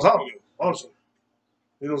happened a long time ago, honestly.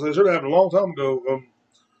 You know what I'm saying? Should have happened a long time ago.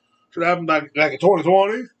 Should have happened back in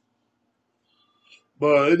 2020,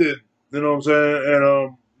 but it didn't. You know what I'm saying?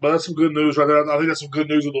 And but that's some good news right there. I think that's some good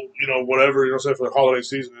news of the, whatever, you know what I'm saying, for the holiday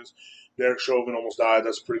season is Derek Chauvin almost died.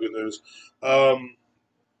 That's pretty good news. I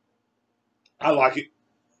like it.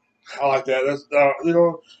 I like that. That's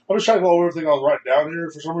I'm just trying to go over everything I was writing down here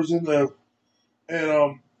for some reason. I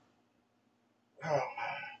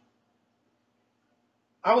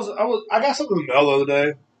got something in the mail the other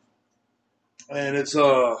day, and it's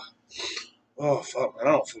oh fuck, man,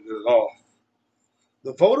 I don't feel good at all.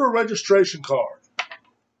 The voter registration card.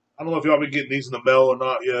 I don't know if y'all been getting these in the mail or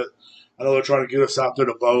not yet. I know they're trying to get us out there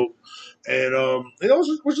to vote, and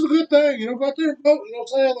which is a good thing. Go out there and vote. You know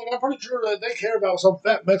what I'm saying? I'm pretty sure that they care about some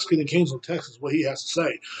fat Mexican in Kingsland, Texas, what he has to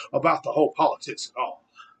say about the whole politics and all.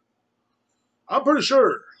 I'm pretty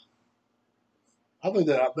sure. I think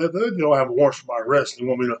that they have warrants for my arrest. They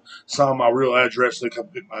want me to sign my real address. So they come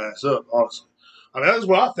pick my ass up. Honestly, I mean that's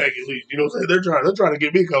what I think at least. You know what I'm saying? They're trying to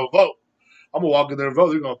get me to go vote. I'm gonna walk in there and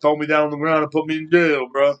vote. They're gonna throw me down on the ground and put me in jail,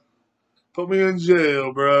 bro. Put me in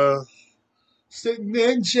jail, bro. Stick me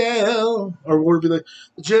in jail, or would it be like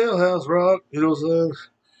the jailhouse rock? You know what I'm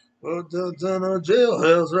saying?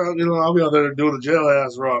 Jailhouse rock. I'll be out there doing the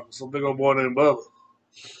jailhouse rock. Some big old boy named Bubba. All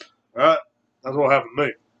right, that's what happened to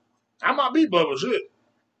me. I might be Bubba, shit.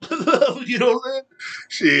 You know what I'm saying?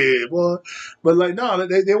 Shit, boy. But no,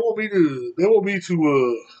 they want me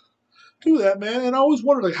to do that, man. And I always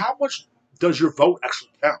wonder, how much does your vote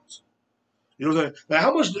actually count? You know what I'm saying?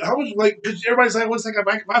 How much, because everybody's like, what's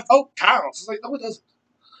that? My vote counts. It's like, no, it doesn't.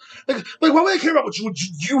 Why would they care about what you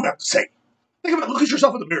have to say? Look at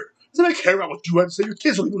yourself in the mirror. Doesn't they care about what you have to say? Your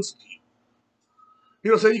kids don't even listen to you. You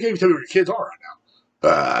know what I'm saying? You can't even tell me where your kids are right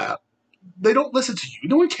now. They don't listen to you.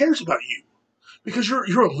 No one cares about you because you're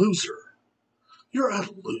a loser. You're a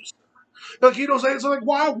loser. You know what I'm saying? So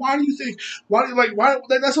why do you think? Why?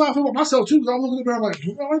 That's how I feel about myself too. Because I'm looking at the mirror, I'm like,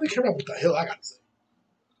 why do they care about what the hell I got to say?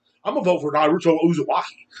 I'm gonna vote for Naruto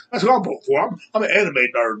Uzumaki. That's who I'm voting for. I'm an anime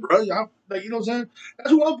nerd, bro. You know what I'm saying?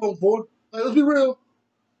 That's who I'm voting for. Let's be real.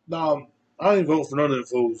 No, I ain't voting for none of them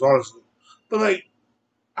fools, honestly. But like,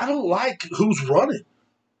 I don't like who's running.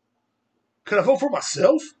 Can I vote for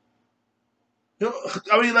myself? You know,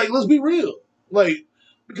 I mean, like, let's be real. Like,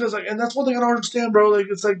 because like, and that's one thing I don't understand, bro. Like,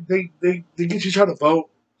 it's like they get you trying to vote.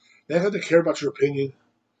 They don't have to care about your opinion.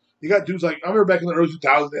 You got dudes like I remember back in the early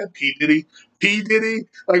 2000s, they had P Diddy. P Diddy,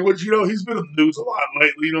 like, which he's been in the news a lot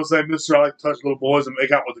lately. You know what I'm saying? Mister, I like to touch little boys and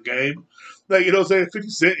make out with the game. Like, you know what I'm saying? 50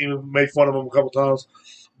 Cent even made fun of him a couple times.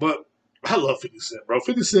 But I love 50 Cent, bro.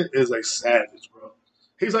 50 Cent is like savage, bro.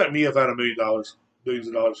 He's like me if I had $1 million, billions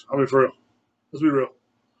of dollars. I mean, for real. Let's be real.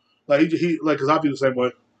 Like he like, cause I'd be the same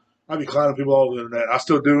way. I'd be clowning people all over the internet. I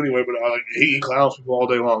still do anyway, but he clowns people all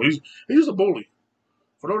day long. He's just a bully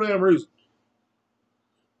for no damn reason.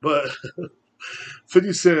 But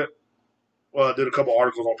 50 Cent did a couple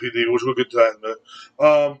articles on PD, which we'll get to that in a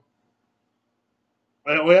minute.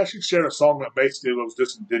 And we actually shared a song that basically was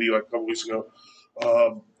dissing Diddy like a couple weeks ago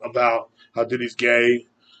about how Diddy's gay.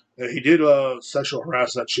 And he did sexual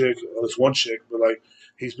harass that chick, this one chick, but like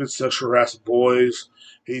he's been sexual harassing boys.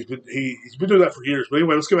 He's been doing that for years. But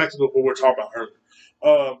anyway, let's get back to what we were talking about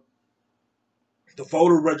earlier. The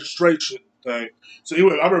voter registration thing. So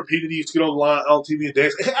anyway, I remember P Diddy used to get on the line on TV and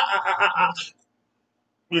dance,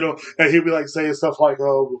 and he'd be like saying stuff like,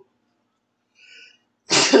 "Oh."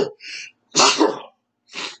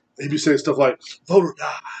 He'd be saying stuff like, voter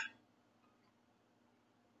die.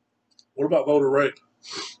 What about voter rape?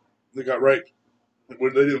 They got raped.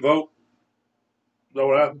 When they didn't vote? Is that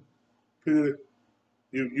what happened?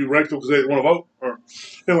 You raped them because they didn't want to vote? Or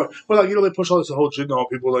anyway, but like, they push all this whole agenda on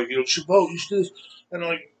people like, you should vote, you should do this. And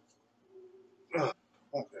like, okay.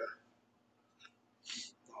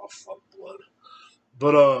 Oh, fuck blood.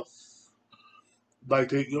 But,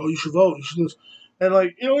 like, you should vote, you should do this. And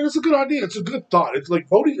like, it's a good idea. It's a good thought. It's like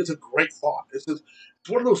voting is a great thought. It's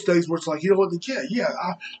one of those things where it's like,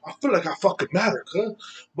 I feel like I fucking matter, cuz.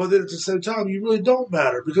 But then at the same time, you really don't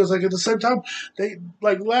matter because like at the same time, they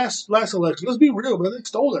like last election. Let's be real, man. They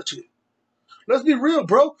stole that shit. Let's be real,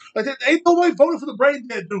 bro. Like ain't nobody voting for the brain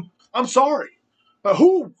dead dude. I'm sorry.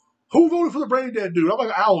 Who voted for the brain dead dude? I'm like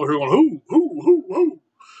an owl here going, who?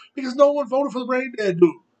 Because no one voted for the brain dead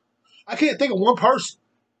dude. I can't think of one person,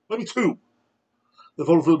 maybe two, that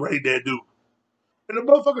voted for the brain dead dude. And the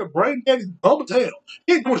motherfucking brain dead is dumb as hell.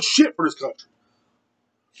 He ain't doing shit for this country.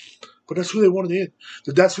 But that's who they wanted in.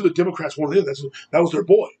 That's who the Democrats wanted in. That was their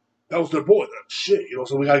boy. That was their boy. Shit,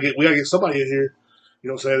 so we gotta get somebody in here,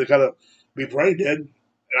 saying they gotta be brain dead. And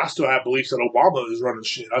I still have beliefs that Obama is running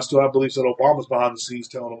shit. I still have beliefs that Obama's behind the scenes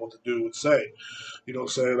telling them what to do and say.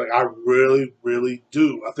 Saying like I really, really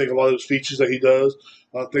do. I think a lot of those features that he does,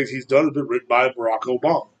 things he's done have been written by Barack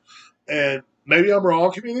Obama. And maybe I'm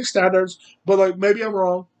wrong, community standards, but like maybe I'm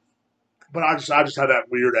wrong. But I just had that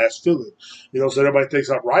weird ass feeling, So everybody thinks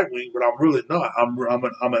I'm right wing, but I'm really not. I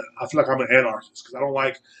feel like I'm an anarchist because I don't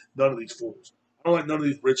like none of these fools. I don't like none of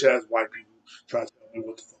these rich ass white people trying to tell me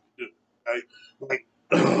what the fuck to do. Right? Like,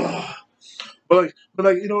 but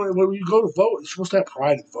like when you go to vote, you're supposed to have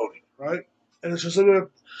pride in voting, right? And it's just it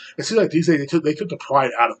seems like these days they took the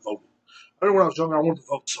pride out of voting. I remember when I was younger, I wanted to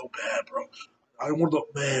vote so bad, bro. I wanted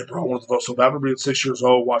to vote so bad. I remember being 6 years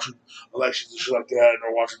old, watching elections and shit like that,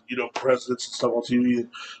 or watching, presidents and stuff on TV. And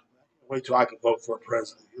wait till I could vote for a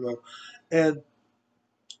president, And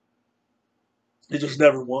it just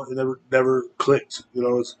never won. It never clicked.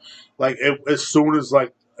 It's like as soon as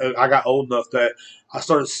like I got old enough that I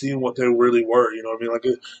started seeing what they really were. You know what I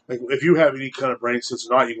mean? Like if you have any kind of brain sense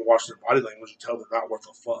or not, you can watch their body language and tell they're not worth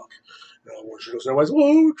a fuck. Where she goes, everybody's,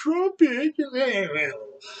 "Whoa, Trump is."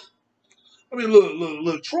 I mean,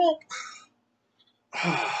 look, Trump.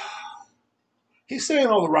 He's saying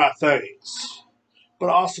all the right things, but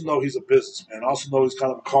I also know he's a businessman. I also know he's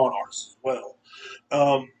kind of a con artist as well.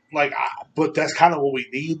 But that's kind of what we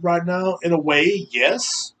need right now, in a way,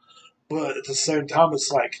 yes. But at the same time,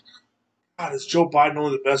 it's like, God, is Joe Biden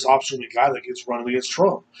only the best option we got that gets running against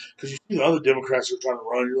Trump? Because you see the other Democrats who are trying to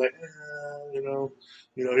run, you're like,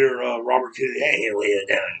 you're Robert Kennedy, hey, we're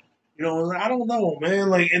down. I don't know, man.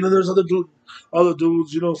 Like, and then there's other dudes,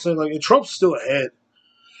 saying like, and Trump's still ahead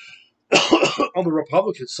on the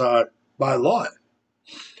Republican side by a lot,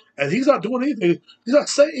 and he's not doing anything. He's not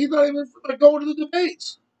saying. He's not even like going to the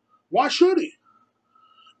debates. Why should he?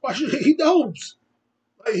 Why should he? He knows.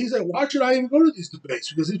 Like, he's like, why should I even go to these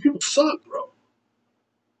debates? Because these people suck, bro.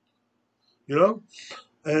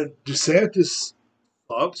 And DeSantis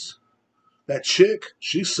sucks. That chick,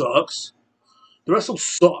 she sucks. The rest of them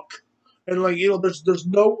suck. And like, there's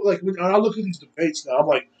no like when I look at these debates now,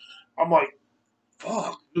 I'm like,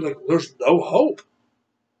 fuck, like there's no hope.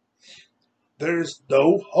 There's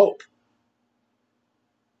no hope.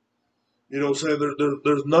 You know what I'm saying?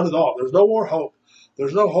 There's none at all. There's no more hope.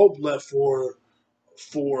 There's no hope left for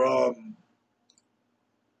what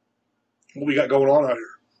we got going on out here.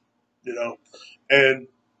 You know, and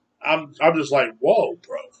I'm just like, whoa,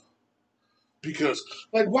 bro. Because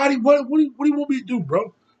like, what do you want me to do,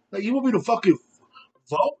 bro? Like, you want me to fucking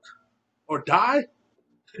vote or die?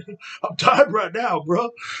 I'm dying right now, bro.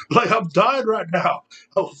 Like, I'm dying right now.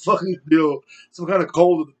 I'm fucking, some kind of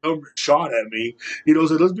cold of the government shot at me.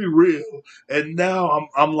 So let's be real. And now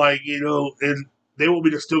I'm like, and they want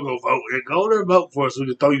me to still go vote. And go there and vote for us so we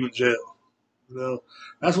can throw you in jail.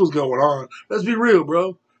 That's what's going on. Let's be real,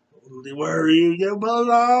 bro. Where you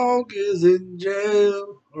belong is in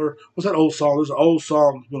jail. Or what's that old song? There's an old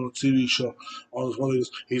song on a TV show. On this one of these.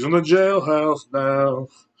 He's in the jailhouse now.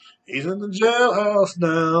 He's in the jailhouse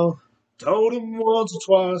now. Told him once or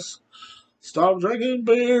twice. Stop drinking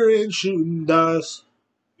beer and shooting dice.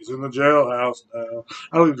 He's in the jailhouse now.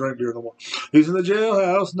 I don't even drink beer no more. He's in the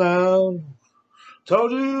jailhouse now.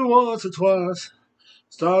 Told you once or twice.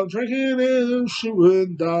 Stop drinking and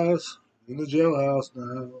shooting dice. In the jailhouse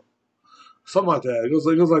now. Something like that. It goes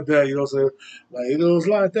like that, you know what I'm saying? Like, it goes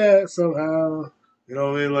like that somehow. You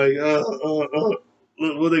know what I mean? Like,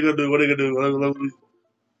 what they gonna do? What they gonna do? What they gonna do?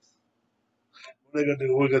 What they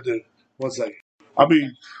gonna do? 1 second. I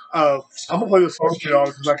mean, I'm gonna play this song for y'all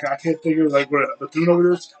because I can't think of like what the tune of it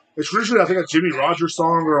is. It's usually I think a Jimmy Rogers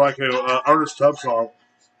song or like a Ernest Tubb song.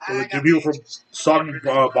 Like the people from Soggy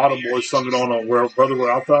Bottom Boys sung it on "Where Brother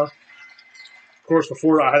Where Art Thou." Of course,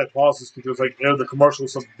 before that, I had to pause this because like the commercial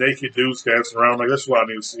was some naked dudes dancing around. Like, this is what I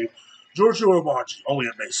need to see. Giorgio Armani, only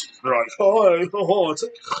in Macy. They're like, it's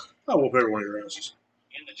like, I whoop every one of your asses.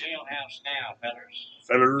 In the jailhouse now, fellas.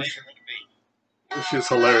 Fellers. This shit's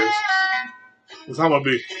hilarious. That's how I'm gonna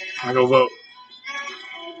be. I go vote.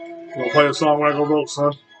 I'm gonna play a song when I go vote,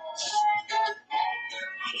 son.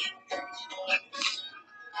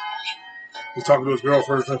 He's talking to his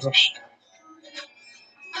girlfriend or something.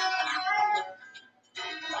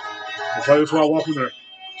 I'll play this while I walk in there. I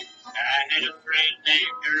had a friend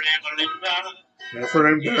named Derek. Yeah, a friend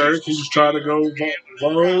named Derek. He's just trying to go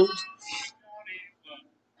vote.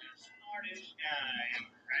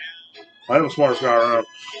 I am the smartest guy around.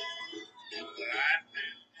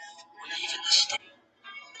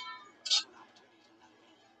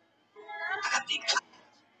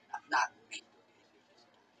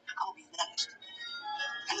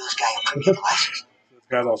 This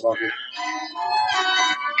guy's all talking.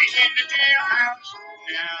 He's in the jailhouse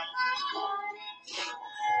now.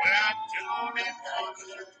 Well, I told him once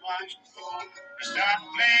or twice to stop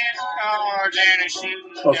playing cards and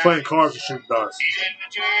shooting dice. I was playing cards and shooting dice. He's in the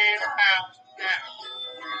jailhouse now.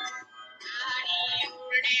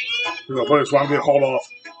 We're gonna play this while I'm getting hauled off.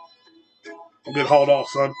 I'm getting hauled off,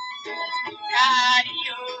 son.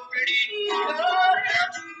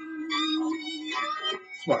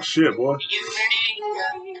 It's my shit, boy.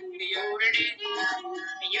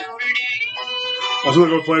 I was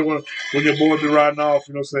gonna go play when your boy be riding off,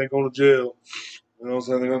 you know what I'm saying, going to jail. You know what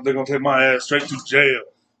I'm saying? They're gonna take my ass straight to jail.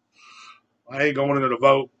 I ain't going in there to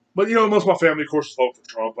vote. But most of my family, of course, is voting for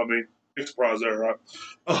Trump. I mean, big surprise there, right?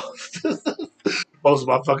 Most of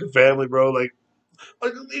my fucking family, bro, they're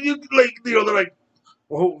like,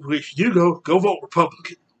 well, if you go vote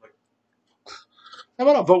Republican. Like, how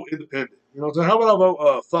about I vote independent? You know what I'm saying? How about I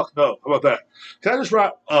vote fuck no? How about that? Can I just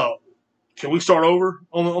write can we start over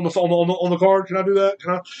on the card? Can I do that?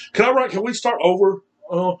 Can I write? Can we start over?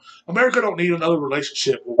 America don't need another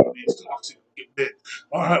relationship with one of these toxic men.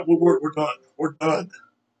 All right, we're done. We're done.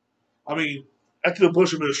 I mean, after the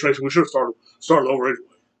Bush administration, we should have started over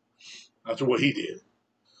anyway. After what he did,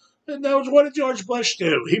 and that was what did George Bush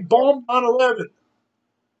do? He bombed 9/11.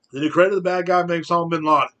 Then he created the bad guy named Osama bin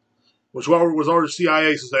Laden, which was already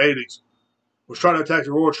CIA since the 80s. Was trying to attack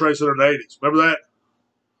the World Trade Center in the 80s. Remember that?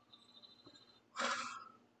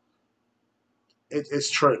 It's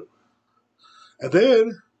true. And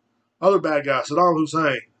then, other bad guy, Saddam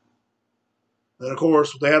Hussein. And of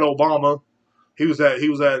course, they had Obama. He was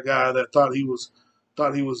that guy that thought he was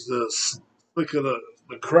the slick of the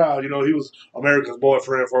crowd. He was America's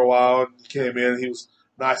boyfriend for a while. And he came in. He was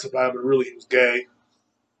nice about it, but really he was gay.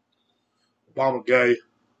 Obama gay.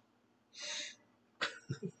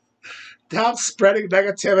 Stop spreading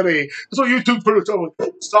negativity. That's what YouTube put told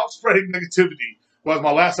me. Stop spreading negativity. Well,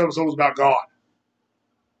 my last episode was about God.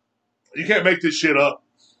 You can't make this shit up.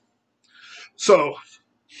 So,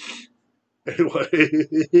 anyway.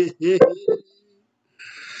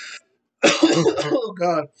 Oh,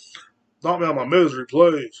 God. Knock me out of my misery,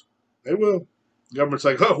 please. They will. The government's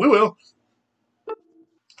like, oh, we will.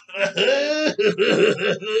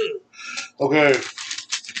 Okay.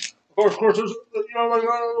 Of course, there's like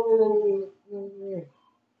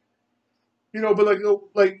but what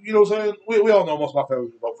I'm saying, we all know most of my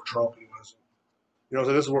family vote for Trump. Anyways.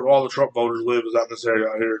 So this is where all the Trump voters live, is out in this area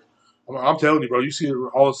out here. I'm telling you, bro. You see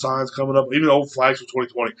all the signs coming up, even the old flags for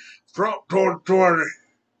 2020. Trump 2020.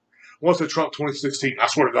 Once they Trump 2016, I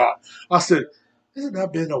swear to God, I said, hasn't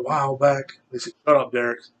that been a while back? They said, shut up,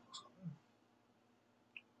 Derek.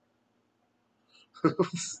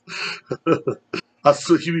 I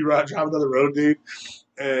saw you be driving down the road, dude,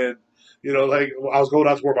 and like I was going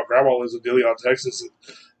out to where my grandma lives in Deleon, Texas, and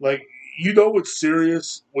like it's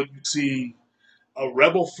serious when you see a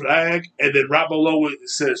rebel flag and then right below it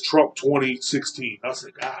says Trump 2016. I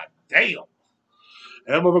said, God damn.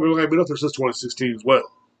 And that motherfucker ain't been up there since 2016 as well.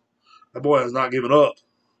 That boy has not given up.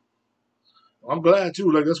 I'm glad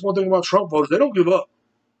too. Like that's one thing about Trump voters, they don't give up.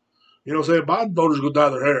 You know what I'm saying? Biden voters are gonna dye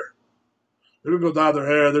their hair. They're gonna go dye their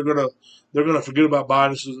hair. They're gonna forget about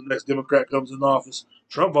Biden as soon as the next Democrat comes in office.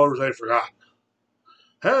 Trump voters ain't forgotten.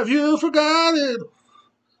 Have you forgotten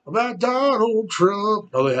about Donald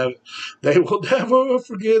Trump? No, they haven't. They will never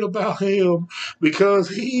forget about him because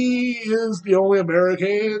he is the only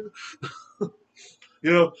American.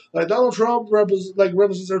 Like Donald Trump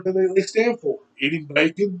represents everything they stand for. Eating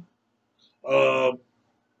bacon, um,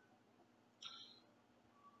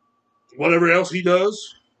 whatever else he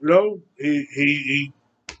does.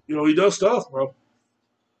 He does stuff, bro.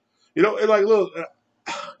 And like, look,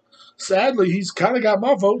 sadly, he's kind of got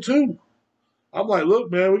my vote too. I'm like, look,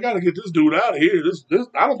 man, we got to get this dude out of here. This,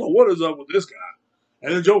 I don't know what is up with this guy.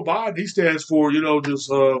 And then Joe Biden, he stands for, just,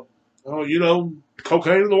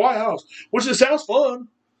 cocaine in the White House, which it sounds fun.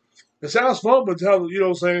 It sounds fun, but tell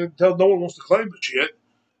no one wants to claim the shit.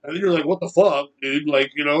 And then you're like, what the fuck, dude?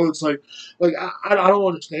 Like, it's like I don't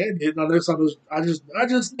understand it. And I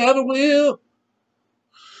just never will.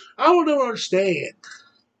 I will never understand.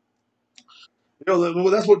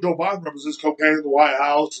 That's what Joe Biden represents: cocaine in the White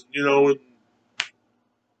House. And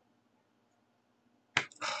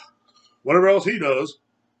whatever else he does.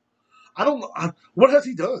 I don't know. What has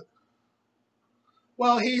he done?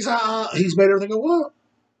 Well, he's made everything go up.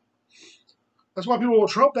 That's why people want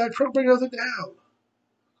Trump back. Trump bring everything down.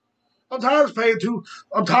 I'm tired of paying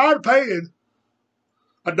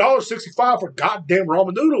 $1.65 for goddamn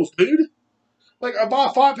ramen noodles, dude. Like I buy a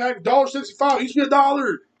 5-pack, $1.65. It used to be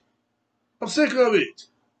 $1. I'm sick of it.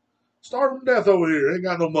 Starving to death over here. Ain't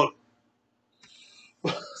got no money.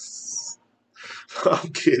 I'm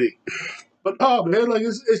kidding. But no, man, like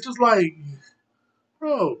it's just like,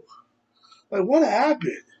 bro, like what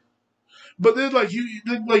happened? But then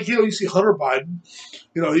you see Hunter Biden,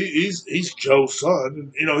 he's Joe's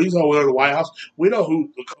son, and he's over there in the White House. We know who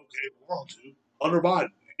the cocaine belonged to. Hunter Biden,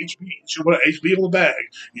 HB. Should put an HB on the bag.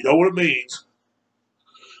 You know what it means.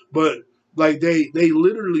 But like they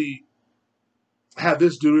literally have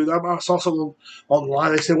this dude. I saw something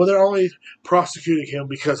online. They said, well, they're only prosecuting him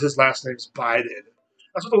because his last name's Biden.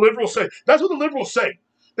 That's what the liberals say. That's what the liberals say.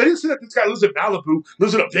 They didn't say that this guy lives in Malibu,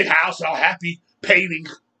 lives in a big house, all happy, painting,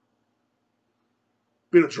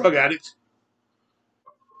 being a drug addict.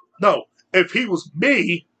 No, if it was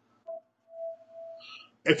me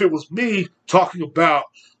talking about,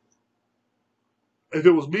 if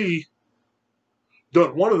it was me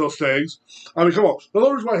done one of those things, I mean, come on. The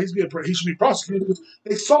only reason why he should be prosecuted because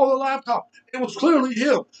they saw the laptop. It was clearly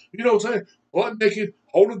him. You know what I'm saying? Butt naked,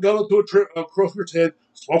 holding a gun up to a croaker's head,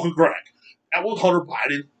 smoking crack. That was Hunter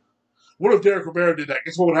Biden. What if Derek Romero did that?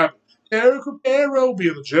 Guess what would happen? Derek Romero will be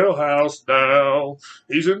in the jailhouse now.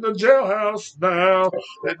 He's in the jailhouse now.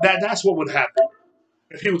 That's what would happen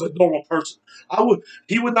if he was a normal person.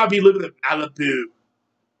 He would not be living in Malibu.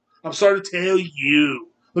 I'm sorry to tell you.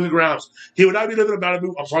 Look at Grounds. He would not be living in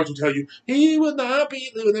Malibu. I'm sorry to tell you. He would not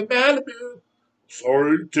be living in Malibu.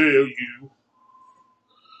 Sorry to tell you.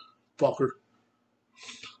 Fucker.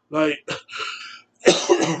 Like,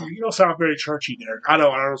 you don't sound very churchy, Derek. I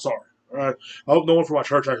know, I'm sorry. All right. I hope no one from my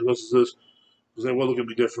church actually listens to this because they will look at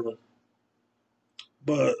me differently.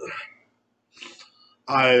 But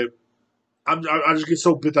I just get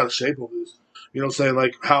so bent out of shape over this. You know what I'm saying?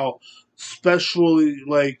 Like how especially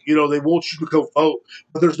they want you to go vote,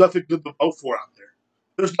 but there's nothing good to vote for out there.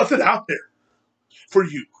 There's nothing out there for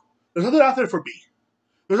you. There's nothing out there for me.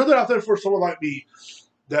 There's nothing out there for someone like me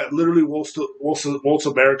that literally wants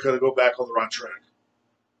America to go back on the right track.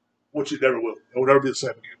 Which it never will. It will never be the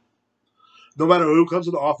same again. No matter who comes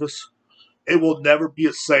into office, it will never be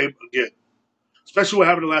the same again. Especially what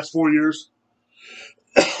happened in the last 4 years.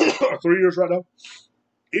 3 years right now.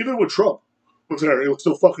 Even with Trump was there, it was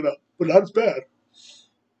still fucking up. But not as bad.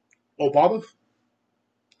 Obama?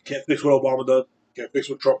 Can't fix what Obama done. Can't fix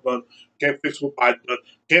what Trump done. Can't fix what Biden done.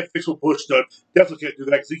 Can't fix what Bush done. Definitely can't do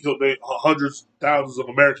that because he killed hundreds, thousands of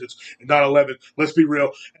Americans in 9/11. Let's be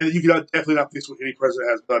real. And you can definitely not fix what any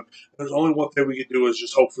president has done. There's only one thing we can do is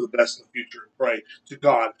just hope for the best in the future and pray to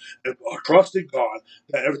God and trust in God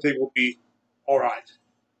that everything will be all right.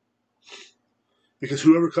 Because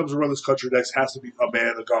whoever comes around this country next has to be a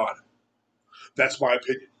man of God. That's my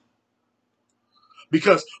opinion.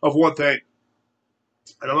 Because of one thing,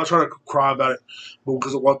 and I'm not trying to cry about it, but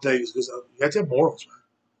because of one thing, is because you have to have morals, man.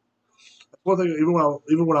 That's one thing. Even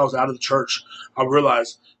when I was out of the church, I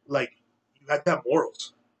realized like you have to have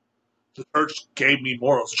morals. The church gave me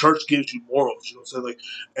morals. The church gives you morals. You know what I'm saying? Like,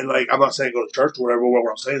 and like I'm not saying go to church or whatever. What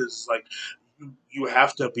I'm saying is like you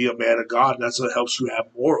have to be a man of God. And that's what helps you have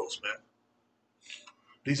morals, man.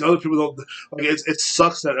 These other people don't like. It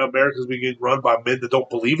sucks that America's being getting run by men that don't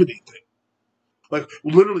believe in anything. Like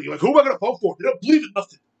literally, like who am I going to vote for? They don't believe in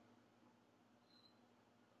nothing.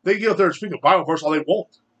 They can get up there and speak a Bible verse all they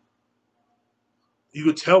want. You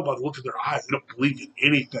can tell by the look in their eyes, they don't believe in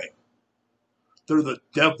anything. They're the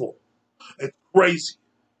devil. It's crazy.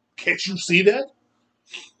 Can't you see that?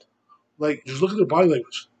 Like, just look at their body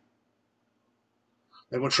language.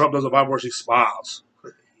 Like when Trump does a Bible verse, he smiles.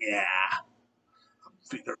 Yeah.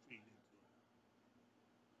 They're feeding.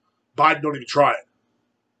 Biden don't even try it.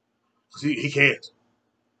 Because he can't.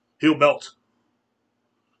 He'll melt.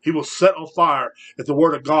 He will set on fire if the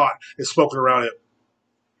word of God is spoken around him.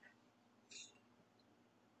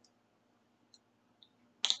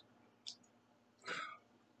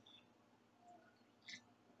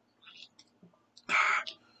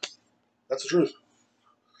 That's the truth.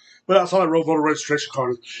 But I saw that road voter registration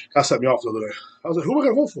card. That set me off the other day. I was like, who am I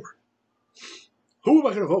going to vote for? Who am I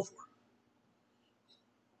going to vote for?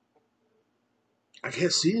 I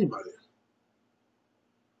can't see anybody.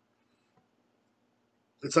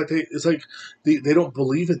 It's like they don't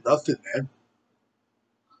believe in nothing, man.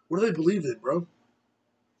 What do they believe in, bro?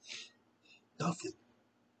 Nothing.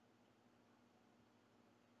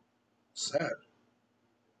 Sad.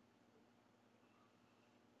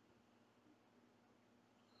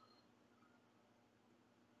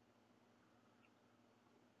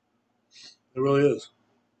 It really is.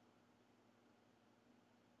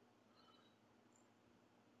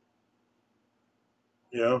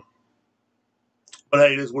 You know? But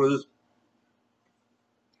hey, it is what it is.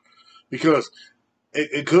 Because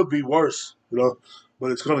it could be worse, you know?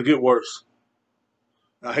 But it's going to get worse.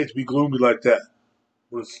 I hate to be gloomy like that,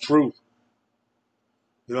 but it's the truth.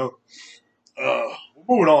 You know?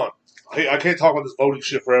 Moving on. I can't talk about this voting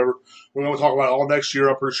shit forever. We're going to talk about it all next year,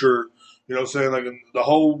 I'm pretty sure. You know what I'm saying? Like, the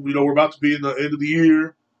whole, you know, we're about to be in the end of the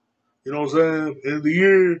year. You know what I'm saying? End of the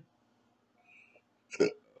year.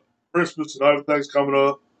 Christmas and everything's coming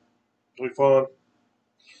up. It'll be fun.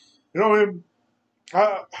 You know what I mean?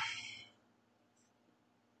 I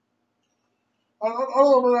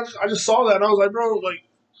don't know, man. I just saw that and I was like, bro, like,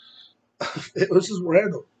 it was just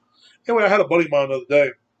random. Anyway, I had a buddy of mine the other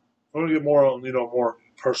day. I'm gonna get more on, you know, more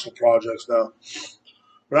personal projects now.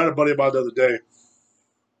 But I had a buddy of mine the other day.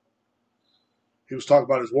 He was talking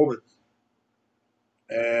about his woman,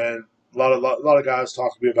 and a lot of guys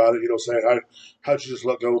talk to me about it. You know, saying how'd you just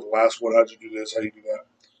let go of the last one? How'd you do this? How you do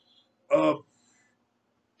that?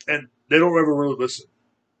 And they don't ever really listen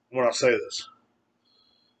when I say this.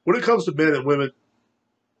 When it comes to men and women,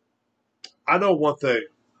 I know one thing.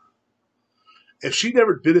 If she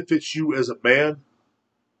never benefits you as a man,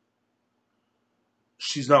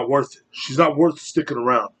 she's not worth it. She's not worth sticking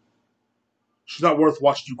around. She's not worth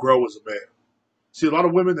watching you grow as a man. See, a lot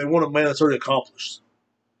of women, they want a man that's already accomplished.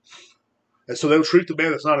 And so they'll treat the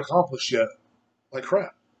man that's not accomplished yet like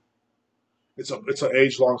crap. It's an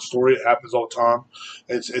age-long story. It happens all the time.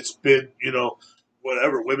 It's been, you know,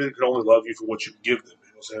 whatever. Women can only love you for what you can give them.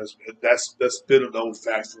 You know what I'm saying? That's been a known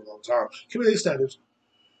fact for a long time. Community standards.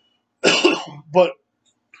 But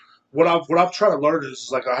what I've tried to learn is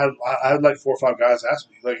like I had like 4 or 5 guys ask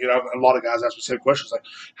me, like, you know, a lot of guys ask me the same questions, like,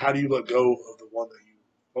 how do you let go of the one that you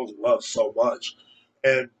supposedly love so much?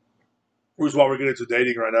 And the reason why we're getting into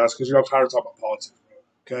dating right now is because, you know, I'm tired of talking about politics.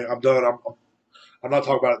 Okay, I'm done. I'm not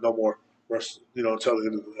talking about it no more. Rest, you know, until the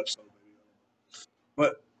end of the episode. Maybe.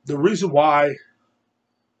 But the reason why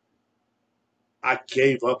I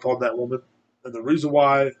gave up on that woman, and the reason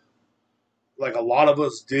why, like, a lot of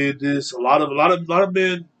us did this, a lot of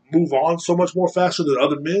men move on so much more faster than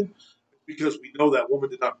other men, because we know that woman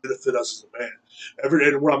did not benefit us as a man.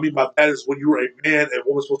 And what I mean by that is when you're a man, a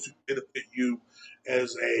woman's supposed to benefit you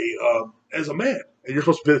as a man, and you're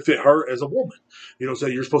supposed to benefit her as a woman. You know what I'm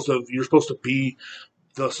saying? You're supposed to be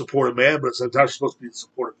the supportive man, but sometimes you're supposed to be the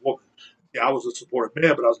supportive woman. yeah, I was a supportive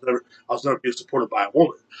man, but I was never being supported by a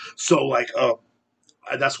woman. So like,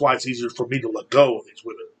 and that's why it's easier for me to let go of these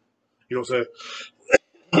women. You know what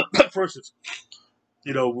I'm saying? For instance,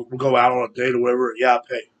 we'll go out on a date or whatever. Yeah, I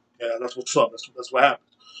pay. Yeah, that's what's up. That's what happens.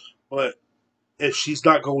 But if she's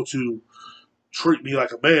not going to treat me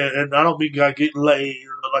like a man, and I don't mean I getting laid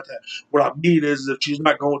or nothing like that. What I mean is if she's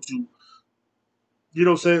not going to, what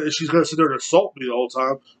I'm saying, if she's going to sit there and insult me the whole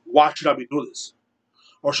time, why should I be doing this?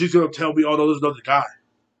 Or she's going to tell me, oh, no, there's another guy.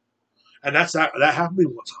 And that happened to me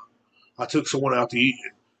one time. I took someone out to eat,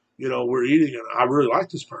 and, we're eating, and I really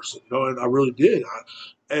liked this person, and I really did.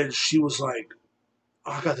 And she was like,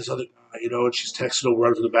 oh, I got this other guy, and she's texting over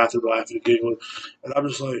right to the bathroom laughing and giggling. And I'm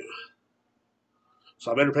just like,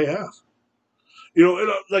 so I made her pay half.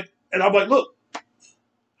 And I'm like, look.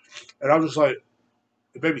 And I'm just like,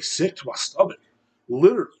 it made me sick to my stomach,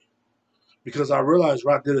 literally. Because I realized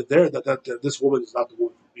right then and there that this woman is not the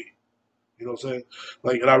woman for me. You know what I'm saying?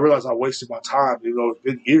 Like, and I realized I wasted my time. It's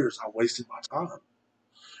been years I wasted my time.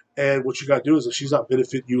 And what you got to do is if she's not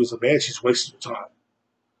benefiting you as a man, she's wasting your time.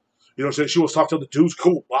 You know what I'm saying? She wants to talk to other dudes.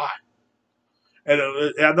 Cool, bye. And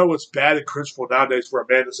I know it's bad and cringeable nowadays for a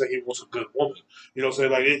man to say he wants a good woman. You know what I'm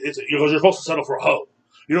saying? Like, it's you're supposed to settle for a hoe.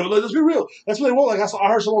 Let's be real. That's what they want. Like, I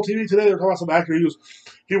heard some on TV today. They're talking about some actor.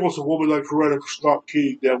 He wants a woman like Coretta Scott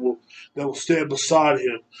King that will stand beside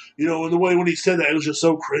him. And the way when he said that, it was just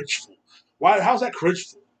so cringeful. Why? How's that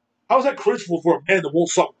cringeful? How's that cringeful for a man that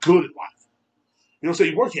wants something good in life? You know what I'm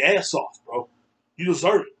saying? You work your ass off, bro. You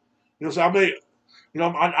deserve it. You know what I'm saying?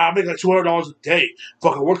 I make like $200 a day,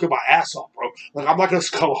 fucking working my ass off, bro. Like, I'm not gonna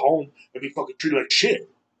come home and be fucking treated like shit.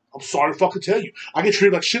 I'm sorry to fucking tell you, I get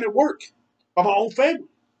treated like shit at work by my own family.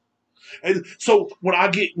 And so when I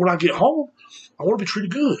get home, I want to be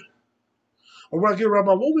treated good. Or when I get around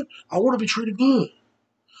my woman, I want to be treated good.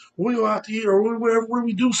 When we go out to eat or when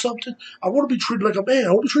we do something, I want to be treated like a man.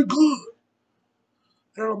 I want to be treated good.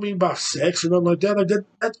 I don't mean by sex or nothing like that. Like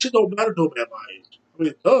that shit don't matter to a man my age. I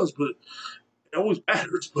mean, it does, but it always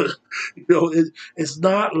matters. But it's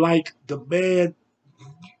not like the man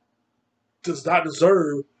does not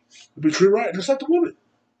deserve to be treated right, just like the woman.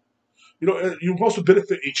 You're supposed to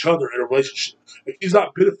benefit each other in a relationship. If he's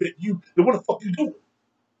not benefiting you, then what the fuck you doing?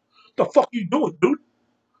 What the fuck you doing, dude?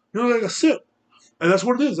 You're like a simp. And that's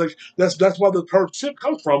what it is. Like that's why the term simp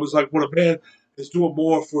comes from. It's like when a man is doing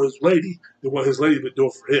more for his lady than what his lady been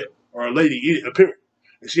doing for him. Or a lady eating, period.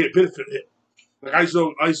 And she ain't benefiting him. Like I used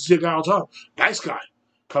to see a guy all the time. Nice guy.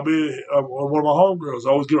 Come in, one of my homegirls,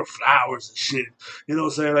 I always give her flowers and shit. You know what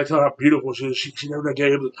I'm saying? Like tell her how beautiful she is. She never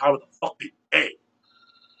gave him the time of the fucking day.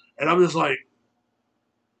 And I'm just like,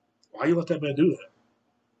 why you let that man do that?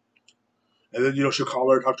 And then, she'll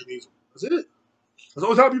call her and talk to me. That's it. That's the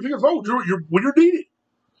only time you pick a phone. When you're needed.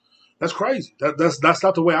 That's crazy. That's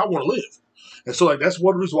not the way I want to live. And so, like, that's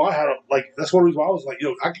one reason why that's one reason why I was like,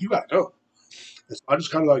 you gotta go. And so I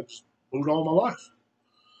just kind of like moved on with my life.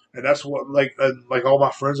 And that's what, like all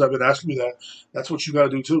my friends have been asking me that. That's what you got to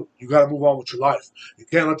do too. You got to move on with your life. You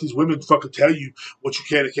can't let these women fucking tell you what you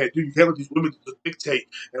can and can't do. You can't let these women dictate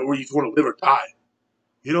and where you want to live or die.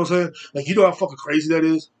 You know what I'm saying? Like, you know how fucking crazy that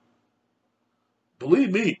is?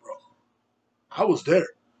 Believe me, bro. I was there.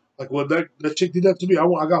 Like, when that chick did that to me, I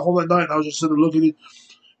got home that night and I was just sitting there looking at it.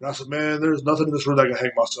 And I said, man, there's nothing in this room that I can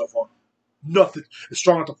hang myself on. Nothing. It's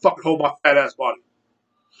strong enough to fucking hold my fat ass body.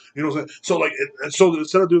 You know what I'm saying? So, like, and so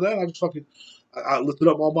instead of doing that, I just fucking, I lifted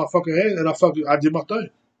up all my fucking hand and I did my thing.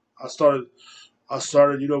 I started, I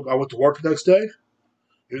went to work the next day.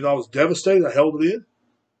 Even though I was devastated, I held it in.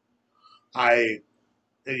 And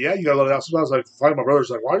yeah, you gotta let it out. Sometimes, like, finally my brother's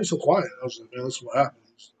like, why are you so quiet? I was like, man, this is what happened.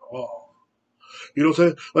 Like, oh. You know what I'm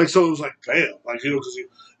saying? Like, so it was like, damn. Like, because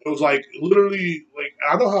it was like, literally, like,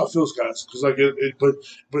 I know how it feels, guys. Because, like,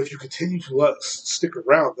 but if you continue to stick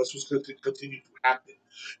around, that's what's going to continue to happen.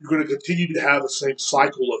 You're going to continue to have the same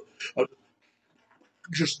cycle of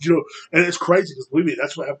just, and it's crazy because, believe me,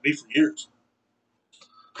 that's what happened to me for years.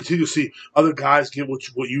 Continue to see other guys get what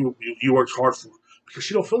you worked hard for. Because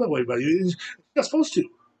she don't feel that way about you. She's not supposed to. You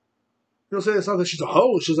know what I'm saying? It's not that she's a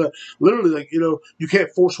hoe. It's just that, literally, like, you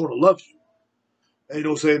can't force her to love you. And you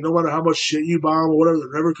know what I'm saying? No matter how much shit you buy them or whatever,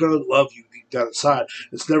 they're never going to love you deep down inside.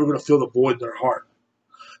 It's never going to fill the void in their heart.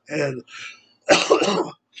 And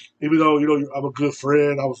even though, I'm a good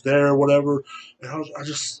friend, I was there or whatever, and I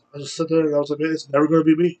just sat there and I was like, man, it's never going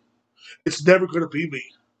to be me. It's never going to be me.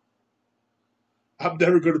 I'm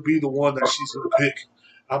never going to be the one that she's going to pick.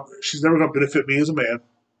 She's never going to benefit me as a man.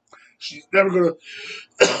 She's never going to,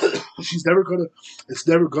 it's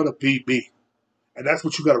never going to be me. And that's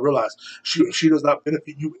what you got to realize. She does not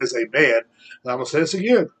benefit you as a man. And I'm going to say this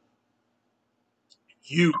again.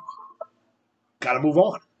 You Got to move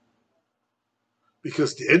on.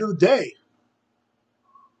 Because at the end of the day,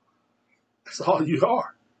 that's all you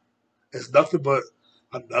are. It's nothing but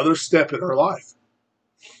another step in her life.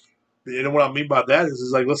 And what I mean by that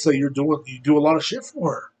is like, let's say you do a lot of shit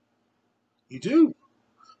for her. You do.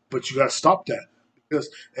 But you got to stop that. Because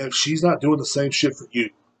if she's not doing the same shit for you,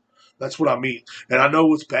 that's what I mean. And I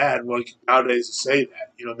know it's bad nowadays to say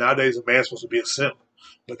that. Nowadays a man's supposed to be a simp.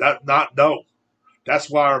 But no. That's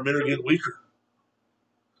why our men are getting weaker.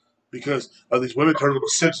 Because of these women turning into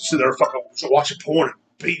simps and sitting there fucking watching porn and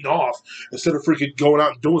beating off instead of freaking going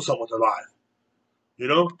out and doing something with their life.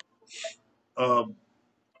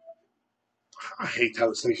 I hate how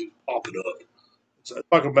this thing keeps popping up. It's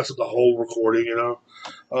not gonna mess up the whole recording,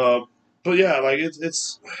 But yeah, like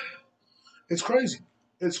it's crazy.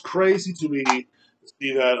 It's crazy to me to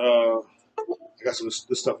see that. I guess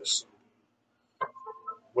this stuff is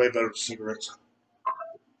way better than cigarettes.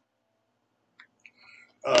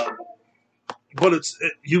 But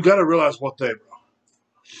you got to realize one thing,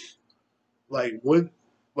 bro. Like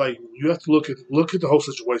you have to look at the whole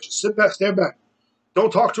situation. Sit back, stand back.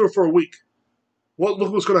 Don't talk to her for a week.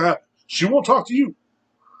 Look what's going to happen. She won't talk to you.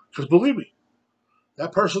 Because believe me,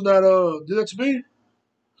 that person that did that to me,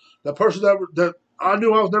 that person that I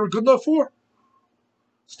knew I was never good enough for,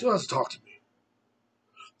 still has to talk to me.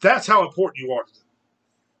 That's how important you are to them.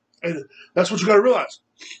 And that's what you got to realize.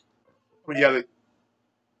 I mean, yeah,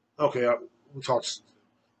 we talked.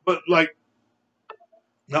 But, like,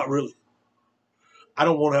 not really. I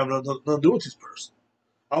don't want to have nothing to do with this person.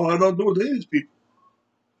 I don't have nothing to do with any of these people.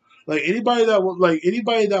 Like, anybody that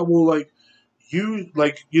will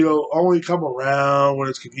only come around when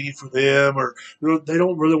it's convenient for them, or they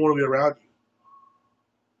don't really want to be around you.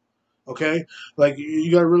 Okay, like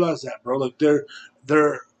you got to realize that, bro. Like they're,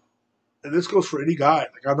 and this goes for any guy.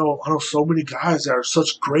 Like I know so many guys that are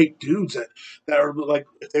such great dudes that are like,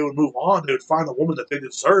 if they would move on, they would find a woman that they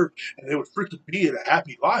deserve, and they would freaking be in a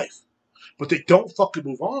happy life, but they don't fucking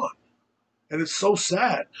move on, and it's so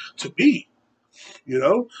sad to me,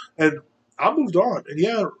 And I moved on, and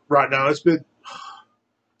yeah, right now it's been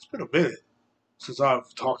a minute since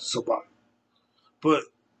I've talked to somebody. But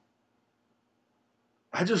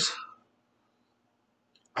I just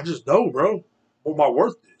know, bro, what my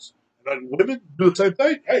worth is. And like, women do the same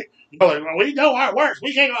thing. Hey, like, well, we know our worth.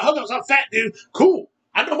 We can't go hook up some fat dude. Cool.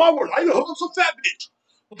 I know my worth. I ain't gonna hook up some fat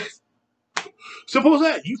bitch. Simple as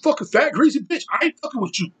that. You fucking fat, greasy bitch. I ain't fucking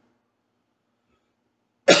with you.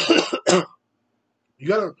 You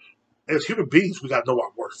gotta, as human beings, we gotta know our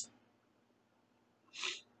worth.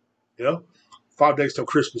 5 days till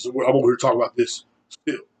Christmas, and I'm over here talking about this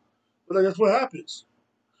still. But like, that's what happens.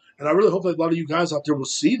 And I really hope that a lot of you guys out there will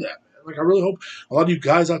see that, man. Like, I really hope a lot of you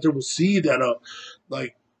guys out there will see that,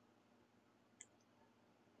 that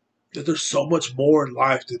there's so much more in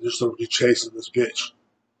life than just be chasing this bitch.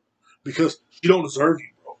 Because she don't deserve you,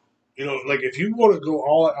 bro. Like, if you want to go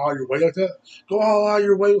all out your way like that, go all out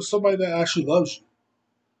your way with somebody that actually loves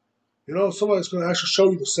you. Somebody that's going to actually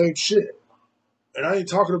show you the same shit. And I ain't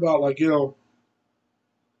talking about, like, it's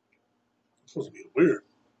supposed to be weird.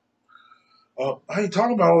 I ain't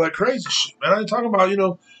talking about all that crazy shit, man. I ain't talking about, you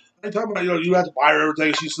have to buy her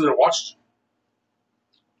everything. She's sitting there watching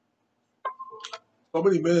you. So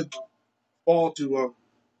many men fall to,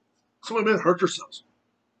 so many men hurt themselves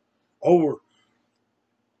over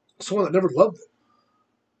someone that never loved them.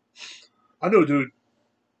 I know a dude,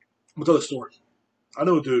 I'm going to tell the story. I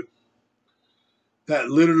know a dude that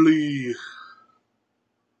literally,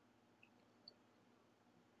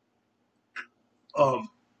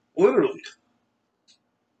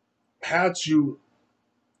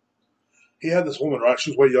 he had this woman, right?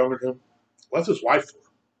 She was way younger than him. Left his wife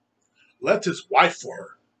for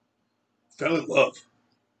her. Fell in love.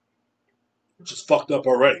 Which is fucked up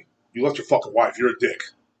already. You left your fucking wife. You're a dick.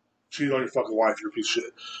 Cheated on your fucking wife. You're a piece of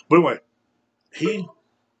shit. But anyway, he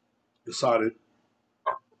decided,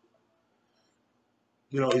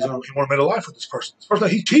 he wanted to make a life with this person. This person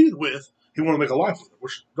that he cheated with, he wanted to make a life with her,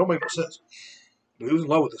 which don't make no sense. But he was in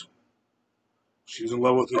love with this one. She was in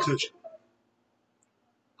love with the attention.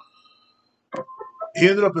 He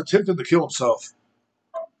ended up attempting to kill himself.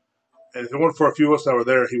 And if it weren't for a few of us that were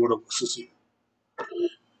there, he would have succeeded.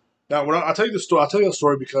 Now, when I tell you this story, I'll tell you the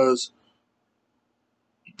story because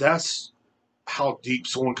that's how deep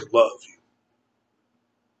someone could love you.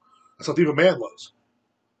 That's how deep a man loves.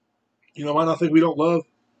 Might not think we don't love.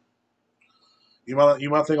 You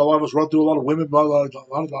might think a lot of us run through a lot of women, blah, blah,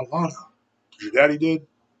 blah, blah, blah. Your daddy did,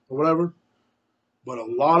 or whatever. But a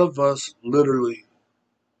lot of us, literally,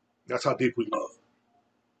 that's how deep we love.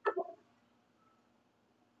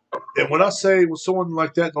 And when I say with someone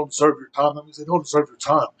like that don't deserve your time, that means they don't deserve your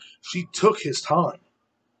time. She took his time.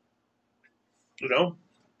 You know,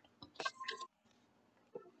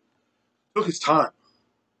 took his time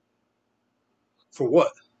for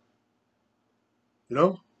what? You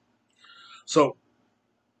know. So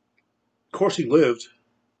of course he lived.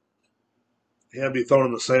 He had to be thrown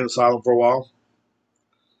in the sane asylum for a while.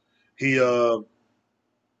 He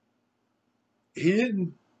he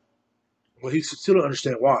didn't. Well, he still didn't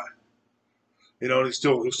understand why. You know, and he's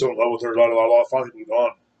still in love with her. Finally moved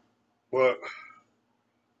on, but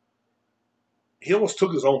he almost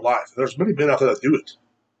took his own life. There's many men out there that do it,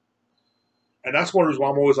 and that's one reason why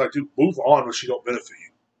I'm always like, dude, move on when she don't benefit you,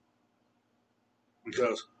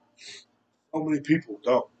 because so many people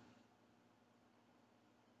don't.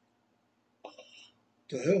 What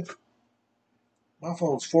the heck? My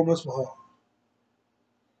phone's 4 minutes behind.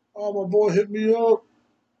 Oh, my boy hit me up.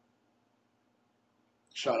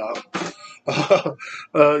 Shout out.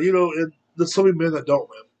 You know, and there's so many men that don't,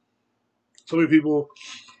 man. So many people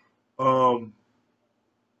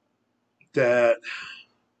that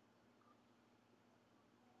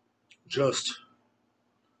just,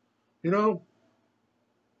 you know,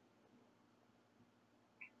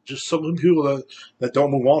 just so many people that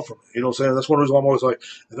don't move on from it. You know what I'm saying? That's one reason why I'm always like,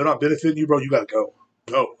 if they're not benefiting you, bro, you got to go.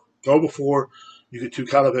 Go before you get too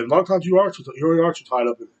caught up in it. A lot of times you already are too tied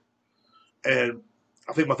up in it. And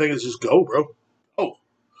I think my thing is just go, bro. Go.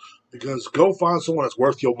 Because go find someone that's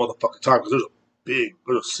worth your motherfucking time, because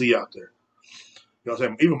there's a sea out there. You know what I'm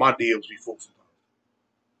saying? Even my DMs be full sometimes.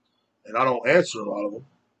 And I don't answer a lot of them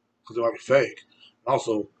because they might be fake. And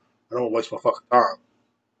also, I don't waste my fucking time.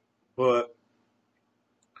 But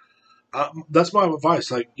that's my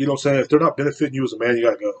advice. Like, you know what I'm saying? If they're not benefiting you as a man, you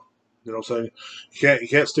gotta go. You know what I'm saying? You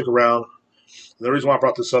can't stick around. And the reason why I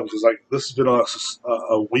brought this up is like this has been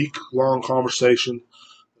a week long conversation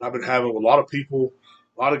that I've been having with a lot of people,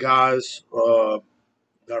 a lot of guys that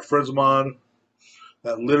are friends of mine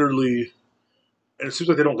that literally, and it seems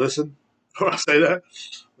like they don't listen when I say that,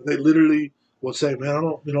 but they literally will say, "Man, I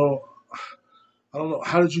don't know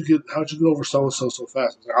how did you get over so and so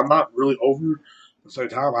fast?" Like, I'm not really over it. At the same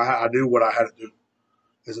time, I knew what I had to do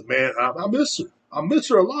as a man. I miss her. I miss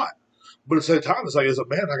her a lot. But at the same time, it's like as a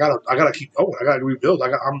man, I gotta keep going. I gotta rebuild.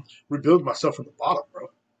 I'm rebuilding myself from the bottom,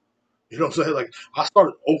 bro. You know what I'm saying? Like I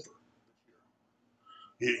started over.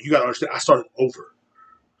 You gotta understand. I started over.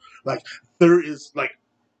 Like there is like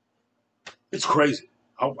it's crazy.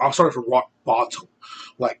 I'm starting from rock bottom.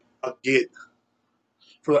 Like again,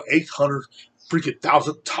 for the 800 freaking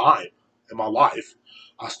thousandth time in my life,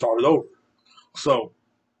 I started over. So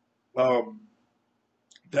um,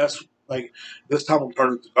 that's like this time I'm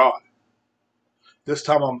turning to God. This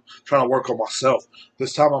time I'm trying to work on myself.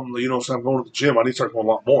 This time I'm, you know, what I'm going to the gym. I need to start going a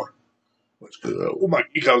lot more. Which, oh my,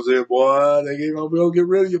 he comes in, boy. They ain't gonna be able to get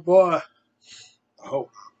rid of you, boy. I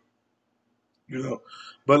hope, you know.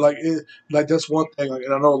 But like that's one thing. Like,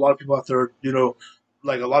 and I know a lot of people out there, you know,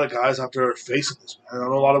 like a lot of guys out there are facing this. Man. I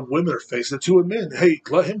know a lot of women are facing it too. And men, hey,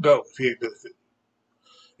 let him go if he ain't benefiting.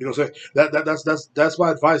 You know what I'm saying? That's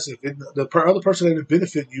my advice. If the other person ain't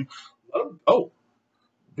benefiting you, let them go.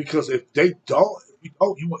 Because if they don't, you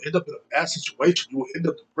will end up in a bad situation. You will end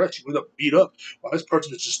up depressed. You will end up beat up while this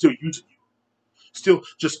person is just still using you. Still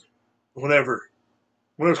just whenever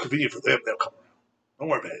it's convenient for them, they'll come around. Don't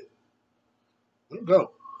worry about it. Let them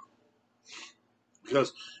go.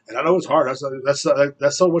 Because, and I know it's hard.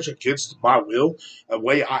 That's so much against my will, the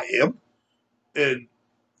way I am, and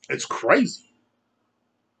it's crazy.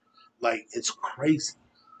 Like it's crazy.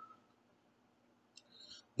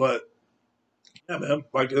 But yeah, man.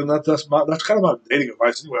 Like, and that's kind of my dating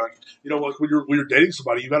advice anyway. Like, you know, like when you're dating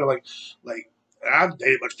somebody, you gotta like. I've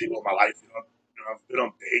dated a bunch of people in my life. I've been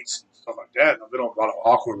on dates and stuff like that. And I've been on a lot of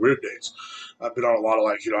awkward, weird dates. I've been on a lot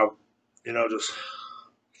of just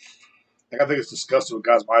like I think it's disgusting when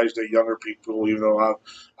guys my age date younger people. You know,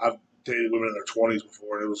 I've dated women in their 20s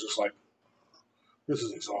before, and it was just like, this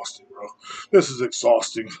is exhausting, bro. This is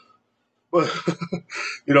exhausting. But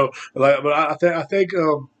but I think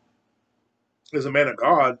as a man of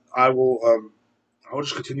God, I will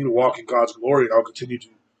just continue to walk in God's glory, and I'll continue to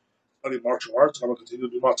study martial arts, and I'm going to continue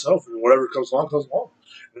to do myself, and whatever comes along, comes along.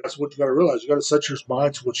 And that's what you got to realize. You got to set your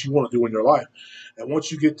mind to what you want to do in your life. And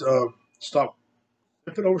once you get stop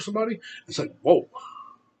tripping over somebody, it's like, whoa,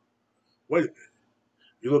 wait a minute.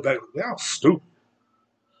 You look back, man, I was stupid.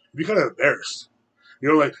 You be kind of embarrassed. You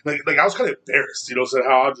know, like I was kind of embarrassed, you know, so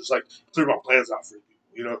how I just like clear my plans out for people,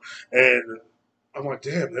 you know. And I'm like,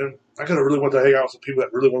 damn, man, I gotta really want to hang out with some people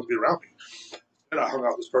that really want to be around me. And I hung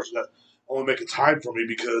out with this person that only making time for me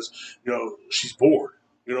because, you know, she's bored.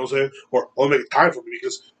 You know what I'm saying? Or only making time for me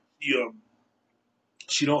because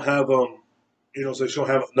she don't have so she don't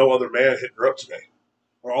have no other man hitting her up today,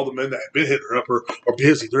 or all the men that have been hitting her up are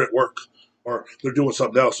busy. They're at work, or they're doing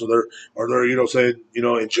something else, or they're in jail. You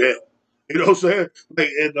know what I'm saying? Like,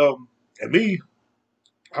 and me,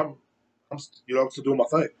 I'm I'm still doing my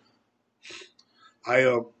thing. I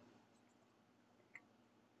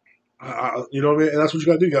you know what I mean? And that's what you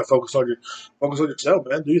gotta do. You gotta focus on yourself,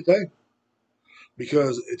 man. Do your thing.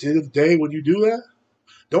 Because at the end of the day, when you do that,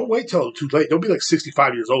 don't wait till it's too late. Don't be like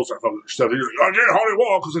 65 years old, start focusing on yourself. You're like, I can't hardly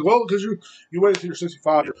walk. Because you waited until you're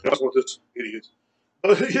 65. That's what this idiot.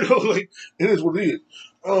 Like, it is what it is.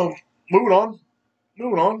 Moving on.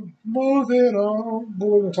 Moving on. What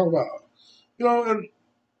are we gonna talk about? And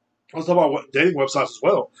let's talk about what dating websites as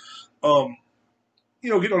well.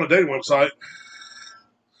 Getting on a dating website,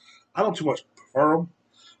 I don't too much prefer them.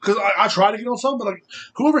 Because I try to get on some, but like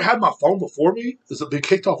whoever had my phone before me is been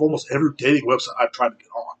kicked off almost every dating website I've tried to get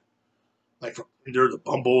on. Like from Tinder, the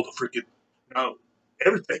Bumble, the freaking,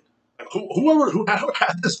 everything. Like whoever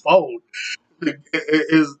had this phone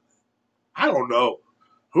is, I don't know.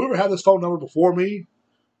 Whoever had this phone number before me,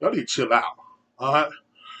 y'all need to chill out. All right?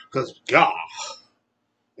 Because, God,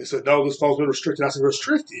 they said, no, this phone's been restricted. I said,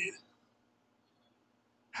 restricted?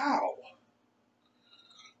 How?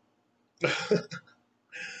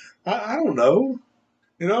 I don't know.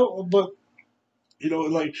 But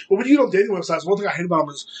like, but when you get on dating websites, one thing I hate about them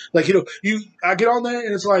is, like, I get on there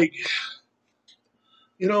and it's like,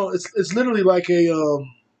 it's literally like a,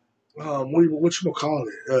 what you call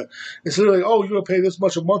it? It's literally like, oh, you're gonna pay this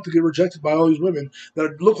much a month to get rejected by all these women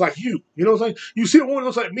that look like you. You know what I'm saying? You see a woman that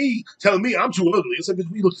looks like me telling me I'm too ugly. It's like,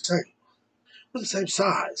 we look the same. We're the same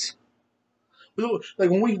size. Like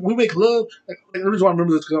when we make love, like the reason why I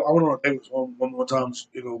remember this, because I went on a date with one time,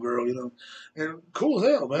 girl, and cool as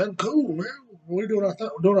hell, man, cool, man. We're doing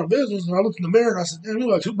our business, and I looked in the mirror and I said, damn, we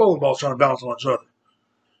like two bowling balls trying to balance on each other.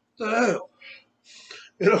 What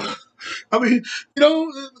the hell? I mean,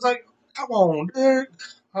 it's like, come on, dude.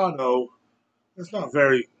 I know it's not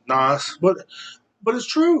very nice, but it's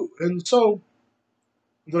true, and so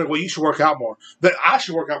they're like, well, you should work out more. That I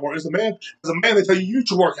should work out more. As a man, they tell you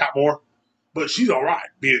should work out more. But she's all right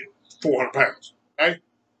being 400 pounds, okay?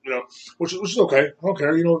 Which is okay. I don't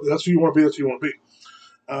care. That's who you want to be. That's who you want to be.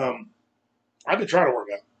 I've been trying to work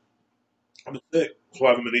out. I've been sick, so I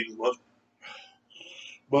haven't been eating much.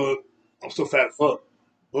 But I'm still fat as fuck.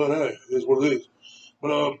 But hey, it is what it is.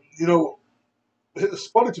 But it's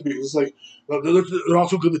funny to me. It's like they're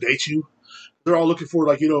also good to date you. They're all looking for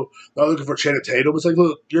they're looking for Channing Tatum. It's like,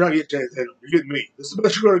 look, you're not getting Channing Tatum. You're getting me. This is the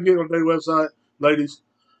best you're going to get on their website, ladies.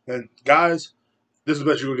 And guys, this is the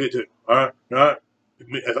best you're going to get to. All right?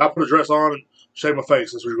 If I put a dress on and shave my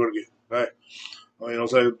face, that's what you're going to get. All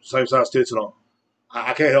right? Same size tits and all.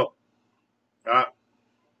 I can't help. All right?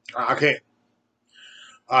 I can't.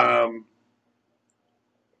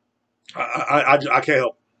 I can't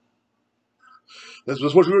help. This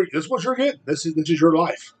is what you're getting. This is your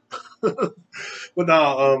life. But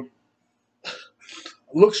now,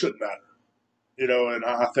 looks shouldn't matter. And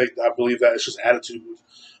I believe that it's just attitude.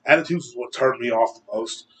 Attitudes is what turned me off the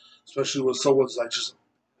most, especially when someone's like just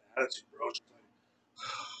attitude, bro.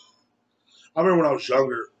 I remember when I was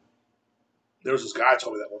younger, there was this guy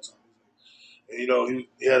told me that one time. And,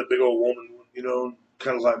 he had a big old woman,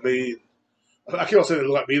 kind of like me. I can't say they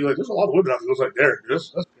look like me. Like, there's a lot of women out there that look like Derek. That's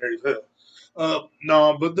scary as hell.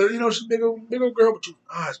 No, but she's a big old girl, but she's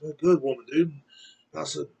nice, man, good woman, dude. And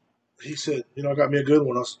he said, I got me a good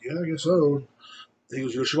one. I said, yeah, I guess so. He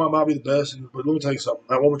goes, she might be the best, but let me tell you something.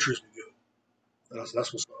 That woman treats me good. And I said,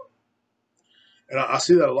 that's what's up. And I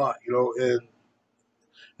see that a lot, and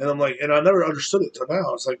I'm like, and I never understood it till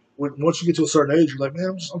now. It's like once you get to a certain age, you're like,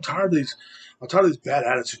 man, I'm tired of these bad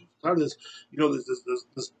attitudes. I'm tired of this,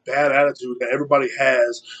 this bad attitude that everybody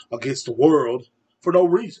has against the world for no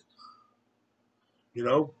reason. And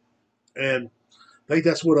I think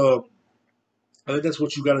that's what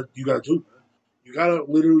you gotta do, man. You gotta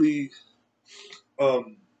literally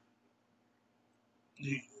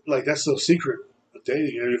that's the secret of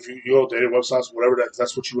dating. If you go dating websites, whatever,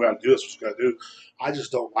 that's what you gotta do. That's what you gotta do. I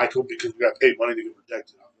just don't like them because you gotta pay money to get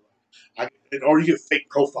rejected. Or you get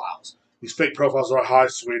fake profiles. These fake profiles are, hi,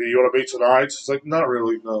 sweetie, you want to meet tonight? It's like, not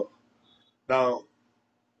really, no. No.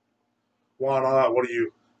 Why not? What are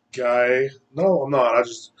you, gay? No, I'm not.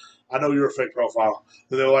 I know you're a fake profile.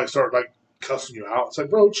 Then they'll start cussing you out. It's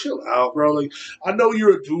like, bro, chill out, bro. Like, I know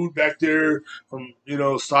you're a dude back there from,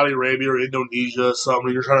 Saudi Arabia or Indonesia or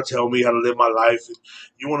something. You're trying to tell me how to live my life. And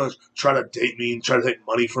you want to try to date me and try to take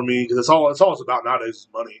money from me because it's all it's about nowadays is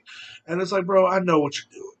money. And it's like, bro, I know what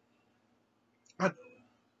you're doing. I know.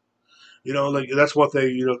 You know, like that's what they,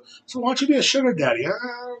 you know. So why don't you be a sugar daddy? I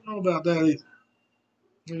don't know about that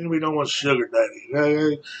either. We don't want sugar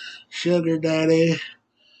daddy. Sugar daddy,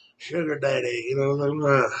 sugar daddy. You know,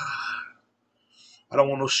 like, I don't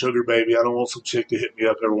want no sugar baby. I don't want some chick to hit me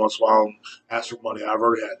up every once in a while and ask for money. I've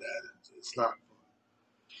already had that. It's not.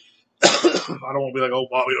 I don't want to be like old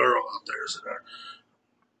Bobby Earl out there sitting there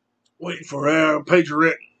waiting for air. Paid your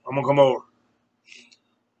rent. I'm gonna come over,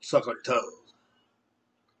 suck on your toes.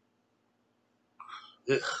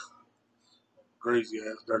 Ugh, crazy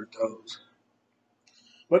ass dirty toes.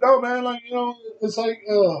 But no, man, like you know, it's like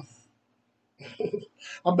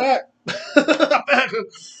I'm back. I'm back.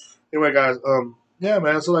 Anyway, guys, yeah,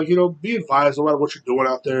 man. So like you know, be advised no matter what you're doing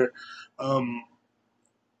out there, um,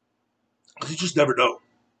 'cause you just never know.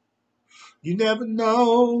 You never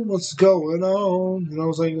know what's going on. You know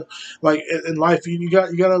what I'm saying? Like in life, you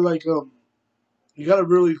gotta like you gotta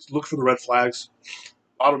really look for the red flags.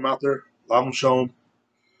 A lot of them out there. A lot of them show them.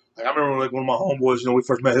 Like I remember like one of my homeboys, you know, we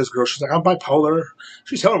first met his girl. She's like, I'm bipolar.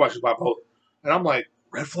 She's telling me she's bipolar, and I'm like,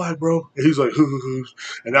 red flag, bro. And he's like,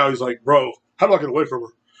 and now he's like, bro, how do I get away from her?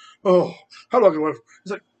 Oh, how do I get away from her?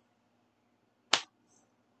 He's like,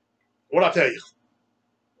 what I tell you?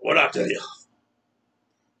 What I tell you?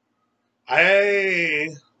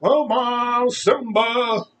 Hey, oh my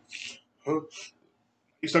Simba.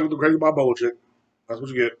 He's stuck with the crazy bipolar chick. That's what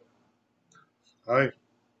you get. I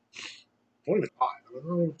don't even lie.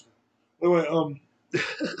 Anyway,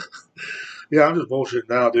 yeah, I'm just bullshitting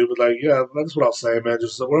now, dude. But like, yeah, that's what I was saying, man.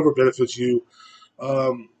 Just whatever benefits you,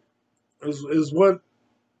 um, is what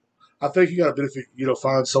I think you got to benefit. You know,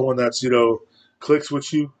 find someone that's you know clicks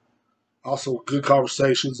with you. Also, good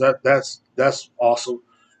conversations. That's awesome.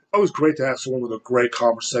 Always great to have someone with a great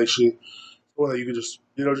conversation, someone that you can just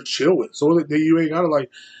you know just chill with. Someone that you ain't gotta like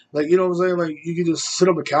you know what I'm saying. Like you can just sit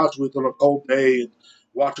on the couch with on a cold day and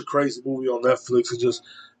watch a crazy movie on Netflix and just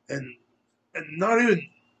and not even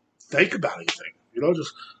think about anything. You know,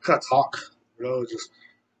 just kind of talk. You know, just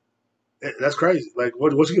that's crazy. Like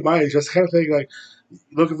once you get my age, that's the kind of thing. Like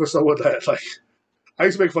looking for someone that like. I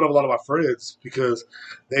used to make fun of a lot of my friends because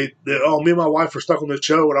they oh me and my wife are stuck on this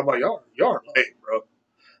show and I'm like y'all are lame, bro.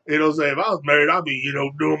 You know what I'm saying? If I was married, I'd be you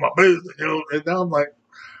know doing my business. You know, and now I'm like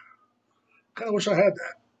kind of wish I had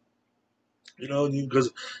that. You know, because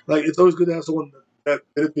like it's always good to have someone that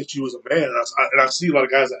benefits you as a man. And I see a lot of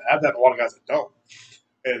guys that have that, and a lot of guys that don't.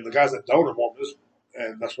 And the guys that don't are more miserable.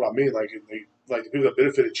 And that's what I mean. Like like the people that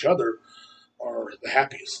benefit each other are the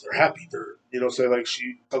happiest. They're happy. They're you know say like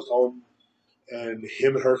she comes home and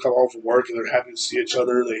him and her come home from work and they're happy to see each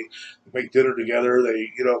other. They make dinner together.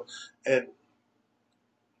 They you know and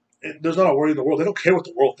there's not a worry in the world. They don't care what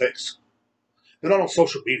the world thinks. They're not on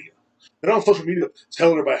social media. They're not on social media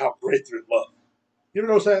telling everybody how great they're in love. You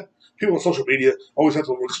ever notice that? People on social media always have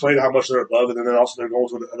to explain how much they're in love, and then also they're going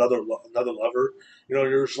to another lover. You know,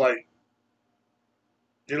 you're just like,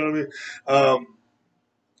 you know what I mean?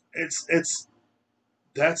 It's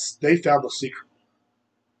that's they found the secret.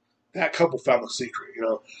 That couple found the secret, you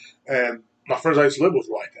know. And my friends I used to live with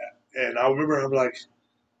were like that, and I remember I'm like,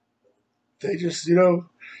 they just you know,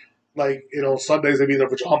 like you know, Sundays they be in their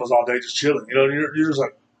pajamas all day just chilling. You know, and you're just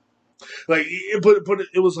like, but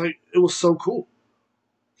it was like it was so cool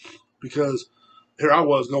because here I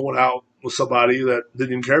was going out with somebody that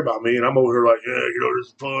didn't even care about me, and I'm over here like, yeah, you know, this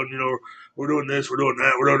is fun, you know, we're doing this, we're doing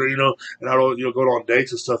that, we're doing it, you know, and I don't, you know, going on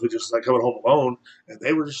dates and stuff, and just like coming home alone, and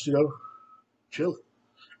they were just, you know, chilling,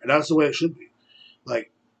 and that's the way it should be,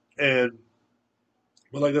 like, and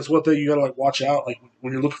but like that's one thing you gotta like watch out, like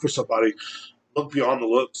when you're looking for somebody, look beyond the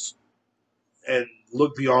looks and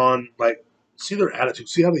look beyond like see their attitude,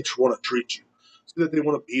 see how they want to treat you, see that they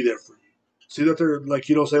want to be there for you, see that they're like,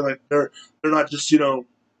 you know, saying like they're not just, you know,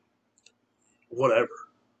 whatever.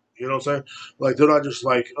 You know what I'm saying? Like they're not just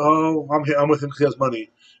like, oh, I'm with him because he has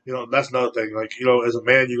money. You know, that's another thing. Like you know, as a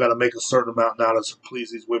man, you got to make a certain amount now to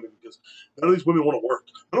please these women because none of these women want to work.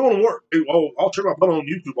 I don't want to work. Hey, oh, I'll turn my butt on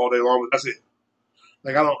YouTube all day long, but that's it.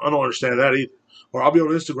 Like I don't understand that either. Or I'll be on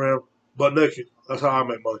Instagram butt naked. That's how I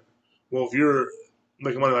make money. Well, if you're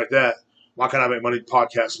making money like that, why can't I make money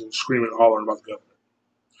podcasting and screaming and hollering about the government?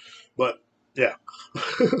 But yeah,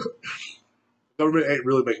 government ain't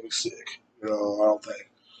really making me sick. You know, I don't think.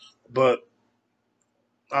 But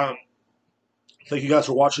um, thank you guys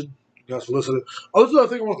for watching. You guys for listening. Oh, this is another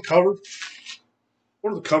thing I wanted to cover. I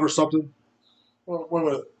wanted to cover something. Wait a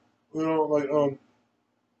minute. You know, like I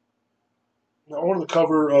wanted to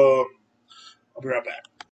cover. I'll be right back.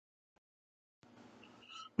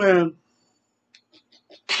 Man,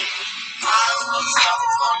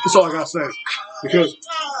 that's all I gotta say. Because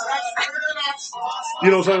you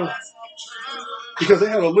know what I'm saying? Because they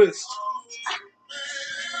have a list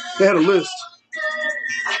They had a list,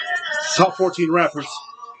 top 14 rappers,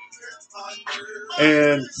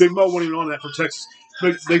 and Big Mo wasn't even on that from Texas.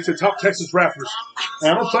 They said top Texas rappers,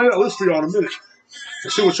 and I'm gonna play that list for y'all in a minute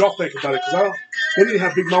and see what y'all think about it. Because they didn't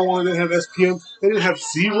have Big Mo on it. They didn't have SPM. They didn't have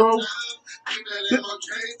Zero.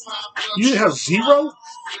 You didn't have Zero?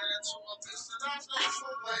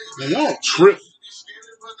 Man, y'all tripping.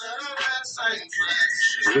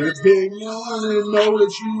 That Big Mo didn't know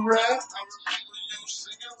that you rap.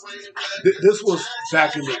 This was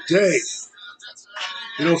back in the day.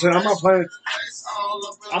 You know what I'm saying?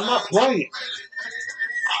 I'm not playing.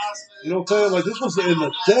 You know what I'm saying? Like, this was in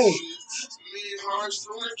the day.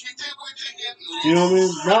 You know what I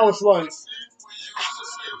mean? Now it's like,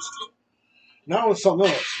 now it's something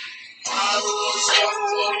else.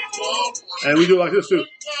 And we do it like this too.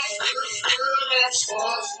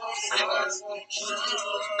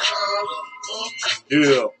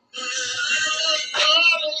 Yeah.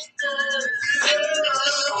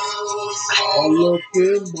 All up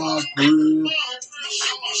in my grill.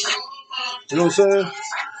 You know what I'm saying?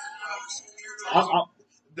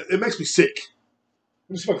 It makes me sick.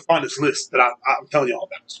 Let me see if I can find this list that I'm telling y'all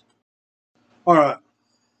about. All right.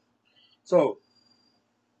 So,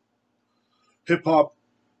 hip hop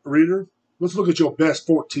reader, let's look at your best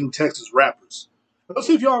 14 Texas rappers. Let's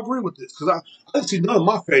see if y'all agree with this, because I didn't see none of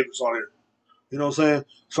my favorites on here. You know what I'm saying?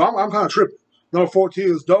 So I'm kind of tripping. Number 14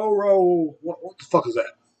 is Doro. What the fuck is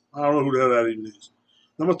that? I don't know who the hell that even is.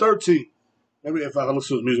 Number 13. Maybe if I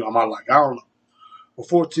listen to his music, I might like. I don't know. But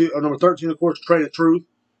 14, number 13, of course, Trey the Truth.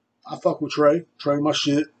 I fuck with Trey. Trey my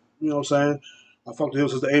shit. You know what I'm saying? I fucked with him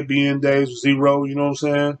since the ABN days with Zero. You know what I'm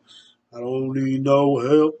saying? I don't need no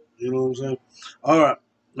help. You know what I'm saying? All right.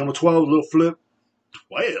 Number 12, Lil Flip.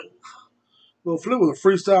 12. Lil Flip was a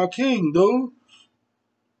freestyle king, dude.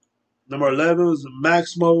 Number 11 is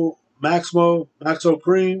Maxo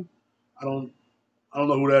Cream. I don't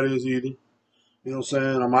know who that is either. You know what I'm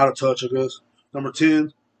saying? I'm out of touch, I guess. Number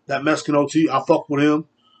 10, that Mexican OT. I fuck with him.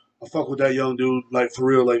 I fuck with that young dude, like, for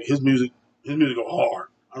real. Like, his music go hard.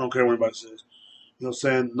 I don't care what anybody says. You know what I'm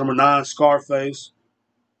saying? Number 9, Scarface.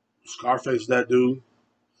 Scarface, that dude.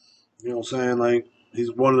 You know what I'm saying? Like,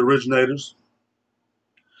 he's one of the originators.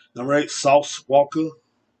 Number 8, Sauce Walker.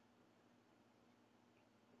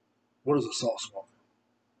 What is a Sauce Walker?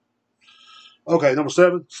 Okay, number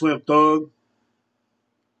 7, Slim Thug.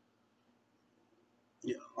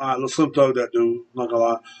 Yeah, all right, let's Slim Thug that dude. Not gonna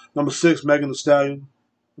lie. Number 6, Megan Thee Stallion.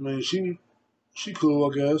 I mean, she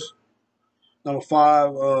cool, I guess. Number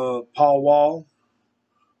 5, Paul Wall.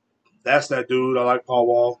 That's that dude. I like Paul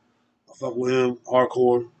Wall. I fuck with him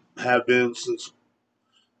hardcore. Have been since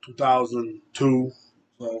 2002.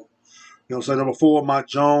 So, you know what I'm saying? Number 4, Mike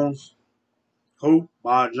Jones. Who?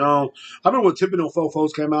 Mike Jones. I remember when Tipping on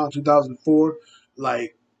Fofos came out in 2004.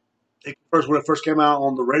 Like, when it first came out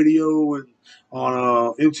on the radio and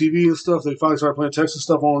on MTV and stuff, they finally started playing Texas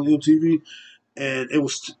stuff on MTV. And it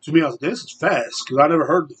was, to me, I was like, this is fast. Because I never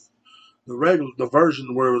heard the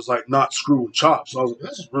version where it was like not screw and chop. So I was like,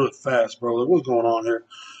 this is really fast, bro. Like, what's going on here?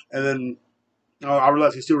 And then I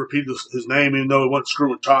realized he still repeated his name even though it wasn't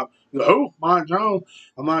screw and chop. He's like, who? Mike Jones.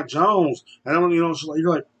 I'm Mike Jones. And then, you know, you're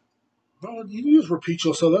like, bro, you just repeat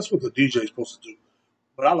yourself. That's what the DJ is supposed to do.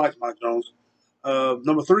 But I like Mike Jones.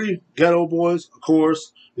 Number 3, Ghetto Boys, of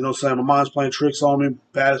course. You know what I'm saying? My mind's playing tricks on me.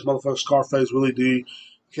 Baddest motherfucker, Scarface, Willie D.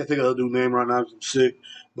 Can't think of the dude's name right now because I'm sick.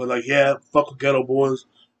 But, like, yeah, fuck with Ghetto Boys.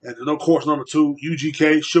 And of course, number 2,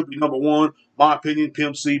 UGK should be number 1. My opinion,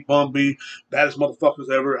 Pimp C, Bun B, baddest motherfuckers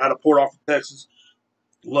ever out of Port Arthur, Texas.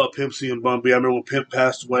 Love Pimp C and Bun B. I remember when Pimp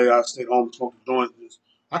passed away, I stayed home and smoked a joint.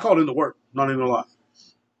 I called into work, not even gonna lie.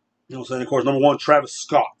 You know what I'm saying? Of course, number 1, Travis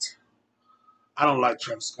Scott. I don't like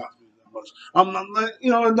Travis Scott that much. I'm not,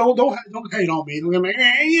 you know, and don't hate on me.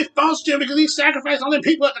 You're supposed to because he sacrificed all them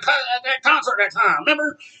people at that concert that time.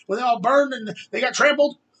 Remember when they all burned and they got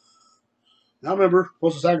trampled? Now remember,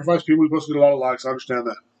 supposed to sacrifice people. We're supposed to get a lot of likes. I understand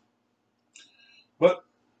that. But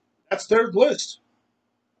that's their list.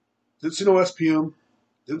 Didn't see no SPM.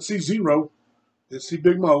 Didn't see Zero. Didn't see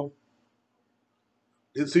Big Mo.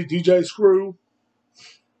 Didn't see DJ Screw.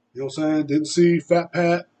 You know what I'm saying? Didn't see Fat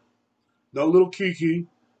Pat. No Little Kiki.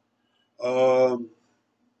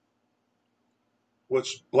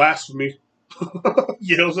 Which blasphemy.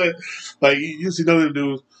 You know what I'm saying? Like, you see none of them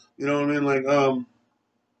dudes. You know what I mean? Like,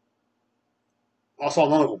 I saw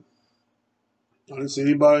none of them. I didn't see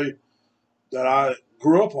anybody that I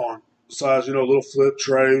grew up on besides, you know, Little Flip,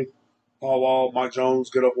 Trey, Paul Wall, Mike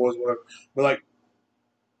Jones, Get Up Boys, whatever. But, like,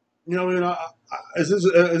 you know what I mean? Is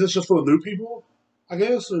this just for the new people, I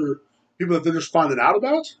guess, or people that they're just finding out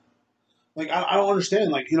about? Like, I don't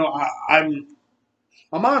understand. Like, you know, I'm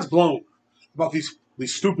My mind's blown about these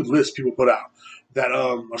stupid lists people put out that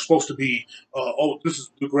are supposed to be, oh, this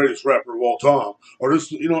is the greatest rapper of all time, or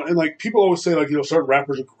this, and like people always say, like, certain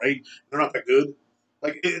rappers are great, they're not that good.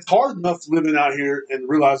 Like, it's hard enough living out here and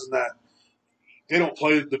realizing that they don't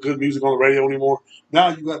play the good music on the radio anymore.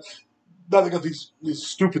 Now they got these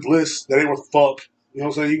stupid lists that ain't worth a fuck. You know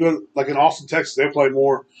what I'm saying? You go like in Austin, Texas, they play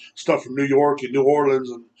more stuff from New York and New Orleans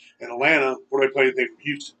and Atlanta, where they play anything from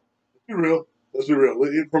Houston. Let's be real. Let's be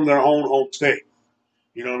real. From their own home state.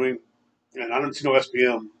 You know what I mean? And I didn't see no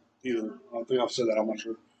SPM either. I don't think I've said that. I'm not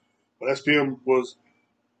sure. But SPM was,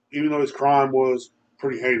 even though his crime was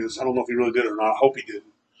pretty heinous, I don't know if he really did it or not. I hope he did.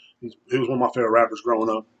 He was one of my favorite rappers growing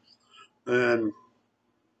up. And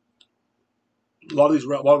a lot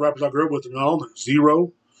of rappers I grew up with are not on there.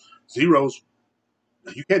 Zero's.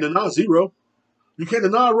 You can't deny Zero. You can't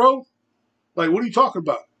deny Ro. Like, what are you talking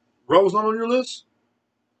about? Ro's not on your list?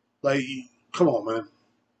 Like, come on, man.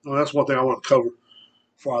 Well, that's one thing I want to cover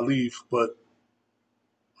before I leave. But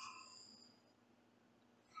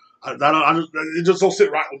it just don't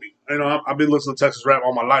sit right with me. I've been listening to Texas rap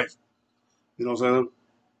all my life. You know what I'm saying?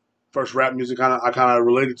 First rap music I kind of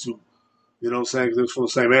related to. You know what I'm saying? Because it was from the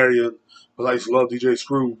same area. But I used to love DJ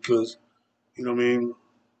Screw because, you know what I mean?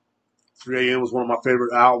 3 AM was one of my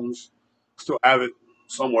favorite albums. Still have it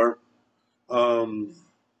somewhere. A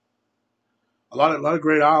lot of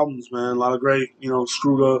great albums, man. A lot of great,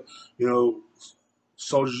 Screwed Up,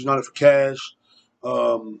 Soldiers United for Cash. A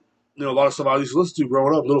lot of stuff I used to listen to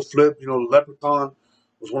growing up. Little Flip, Leprechaun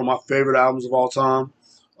was one of my favorite albums of all time.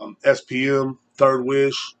 SPM, Third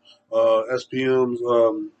Wish, SPM's,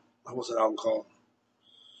 what's that album called?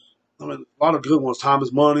 I mean, a lot of good ones. Time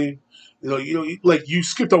Is Money. Like you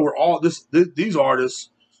skipped over all these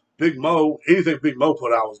artists. Big Mo, anything Big Mo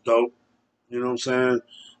put out was dope. You know what I'm saying?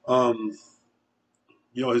 I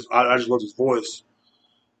just love his voice.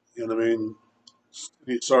 You know what I mean?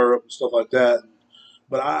 Syrup and stuff like that.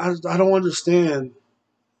 But I don't understand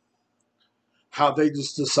how they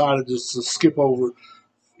just decided just to skip over,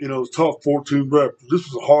 top 14 rappers. This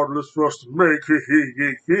was a hard list for us to make.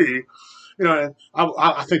 And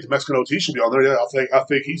I think the Mexican OT should be on there. Yeah, I think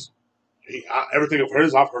everything of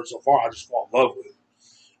his I've heard so far, I just fall in love with.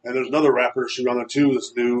 And there's another rapper that should be on there too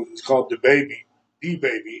that's new. It's called DaBaby.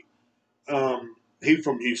 DaBaby. He's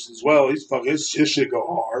from Houston as well. He's fucking his shit go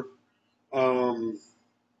hard.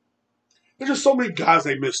 There's just so many guys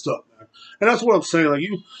they missed up, man. And that's what I'm saying. Like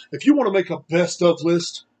if you want to make a best of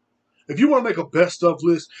list, you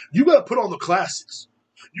got to put on the classics.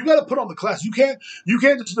 You got to put on the classics. You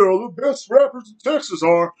can't just throw the best rappers in Texas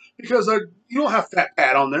are because you don't have Fat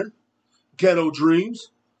Pat on there. Ghetto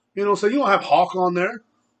Dreams. You know what I'm saying? You don't have Hawk on there.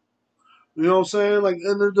 You know what I'm saying? Like,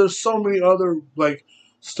 and there's so many other like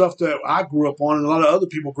stuff that I grew up on, and a lot of other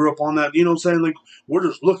people grew up on that. You know what I'm saying? Like, we're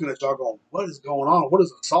just looking at y'all going, "What is going on? What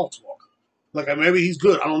is Assault Walk?" Like, maybe he's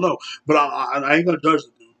good. I don't know, but I ain't gonna judge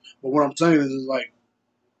the dude. But what I'm saying is like,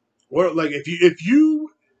 if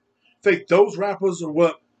you think those rappers are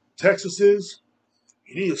what Texas is,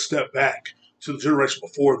 you need to step back to the generation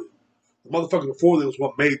before them. The motherfucker before them was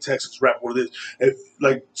what made Texas rap what it is. If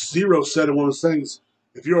like Zero said in one of the things,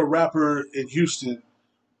 if you're a rapper in Houston,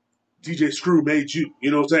 DJ Screw made you.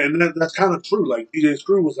 You know what I'm saying? And that's kind of true. Like DJ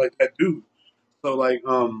Screw was like that dude. So like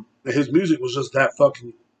his music was just that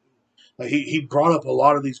fucking like he brought up a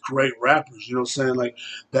lot of these great rappers, you know what I'm saying? Like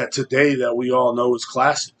that today that we all know is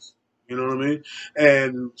classics. You know what I mean?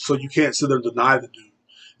 And so you can't sit there and deny the dude.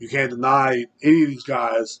 You can't deny any of these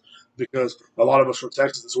guys because a lot of us from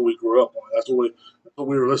Texas, that's what we grew up on. That's what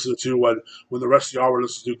we were listening to when the rest of y'all were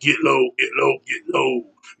listening to Get Low, Get Low, Get Low.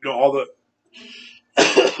 All the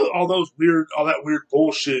all that weird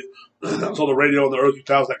bullshit that was on the radio in the early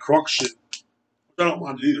 2000s, that crunk shit. I don't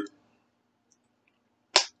mind it either.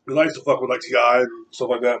 I used to fuck with like T.I. and stuff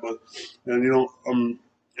like that,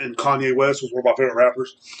 and Kanye West was one of my favorite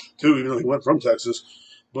rappers too, even though he went from Texas.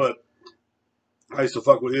 But I used to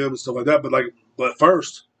fuck with him and stuff like that. But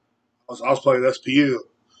first, I was playing SPM.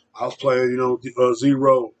 I was playing,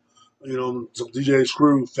 Zero, some DJ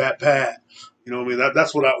Screw, Fat Pat. You know what I mean?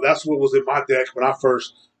 That's what was in my deck when I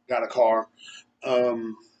first got a car.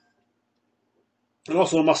 And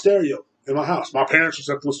also in my stereo in my house. My parents used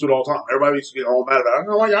to have to listen to it all the time. Everybody used to get all mad about it. I don't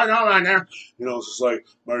know what y'all know right now. It's just like,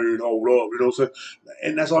 man, hold up. You know what I'm saying?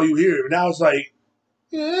 And that's all you hear. But now it's like,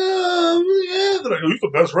 yeah. They're like, he's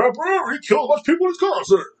the best rapper ever. He killed a bunch of people in his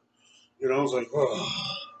concert. It's like, oh,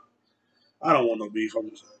 I don't want no beef. I'm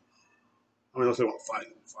just saying. I mean, unless they want to fight,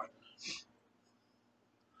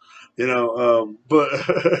 but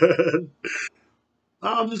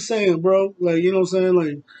I'm just saying, bro. Like, you know what I'm saying?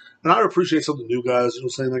 Like, And I appreciate some of the new guys, you know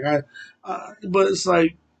what I'm saying? Like but it's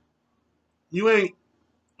like, you ain't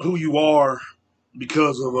who you are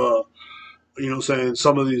because of, you know what I'm saying,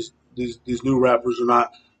 some of these new rappers are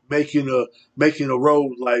not making a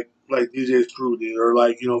road like DJ Screw did, or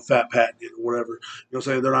like, you know, Fat Pat did, or whatever. You know what I'm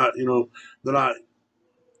saying? They're not, you know, they're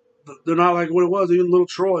not like what it was. Even Little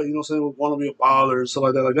Troy, you know what I'm saying, would want to be a baller and stuff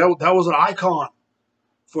like that. Like that was an icon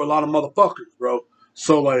for a lot of motherfuckers, bro.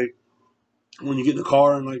 So like, when you get in the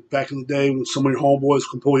car, and like back in the day when some of your homeboys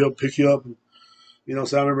can pull you up, pick you up, and, you know,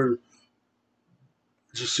 so I remember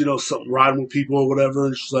just, you know, something riding with people or whatever,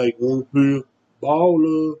 and she's like, won't be a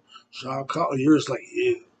baller, you're just like,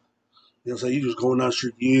 yeah. You know what I'm saying? You just going down the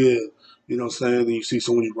street, yeah. You know what I'm saying? Then you see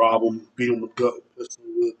someone, you rob them, beat them with gut.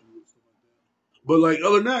 But like,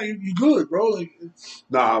 other than that, you good, bro. Like,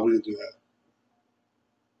 nah, we didn't do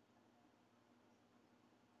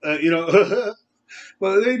that. You know,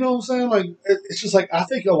 but you know what I'm saying? Like, it's just like, I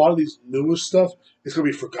think a lot of these newer stuff is gonna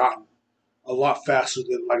be forgotten a lot faster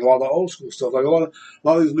than like a lot of the old school stuff. Like a lot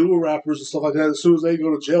of these newer rappers and stuff like that. As soon as they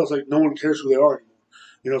go to jail, it's like no one cares who they are anymore.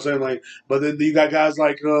 You know what I'm saying? Like, but then you got guys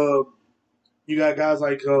like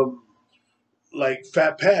like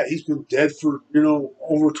Fat Pat. He's been dead for, you know,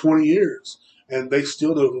 over 20 years, and they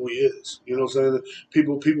still know who he is. You know what I'm saying?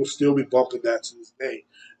 People still be bumping that to this day,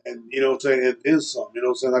 and you know what I'm saying. It is something. You know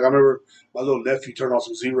what I'm saying? Like I remember my little nephew turned on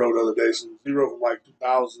some Zero the other day, some Zero from like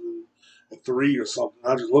 2003 or something.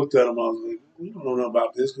 I just looked at him. I was like, we don't know nothing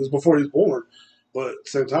about this, because before he was born, but at the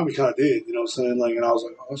same time he kind of did. You know what I'm saying? Like, and I was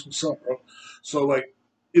like, oh, that's what's up, bro. So like,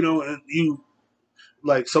 you know, and you.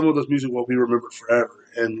 Like, some of this music will be remembered forever,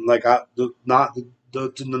 and like to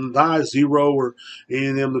deny Zero or any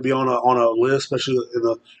of them to be on a list, especially in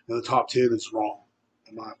the top 10, is wrong,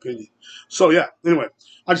 in my opinion. So yeah. Anyway,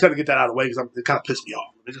 I just had to get that out of the way because it kind of pissed me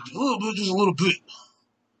off. Just a little bit.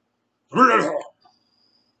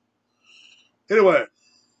 Anyway,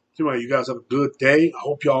 you guys have a good day. I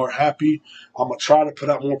hope y'all are happy. I'm gonna try to put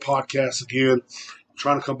out more podcasts again. I'm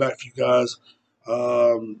trying to come back for you guys.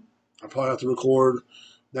 I probably have to record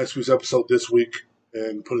next week's episode this week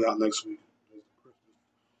and put it out next week.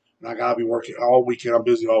 And I gotta be working all weekend. I'm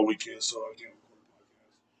busy all weekend, so I can't record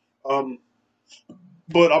a podcast.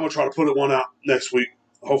 But I'm gonna try to put one out next week.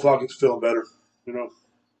 Hopefully, I'll get to feeling better. You know,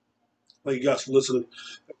 thank you guys for listening,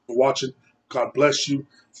 for watching. God bless you.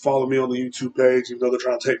 Follow me on the YouTube page, even though they're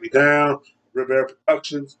trying to take me down. Rivera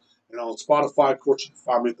Productions, and on Spotify, of course, you can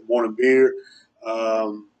find me at The Morning Beer.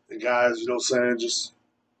 And guys, you know what I'm saying? Just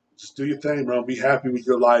do your thing, bro. Be happy with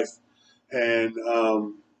your life. And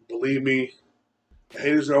believe me,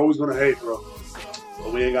 haters are always going to hate, bro.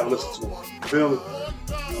 But we ain't got to listen to them. You feel me? You know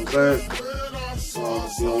what I'm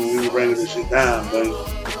saying? You know, we be bringing this shit down, baby.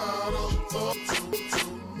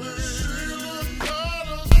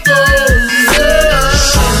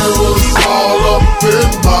 She was all up in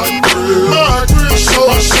my grill.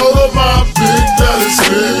 I showed her my big daddy's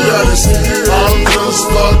here. I'm just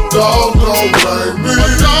a dog, don't blame me. A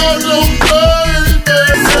dog, don't blame me.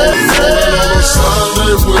 Rolling on a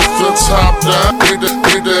Sunday with the top down.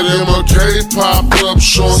 Hit that MLK pop up,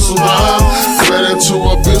 shorts around. Fed into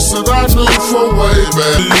a bitch that I knew from way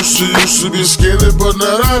back. Used to be skinny, but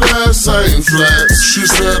now that ass ain't flat. She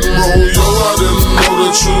said, Romeo, I didn't know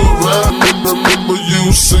that you rap. Remember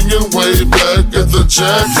you singing way back at the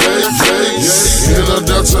Jack in the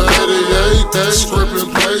Delta 88,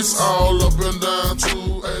 scraping place all up in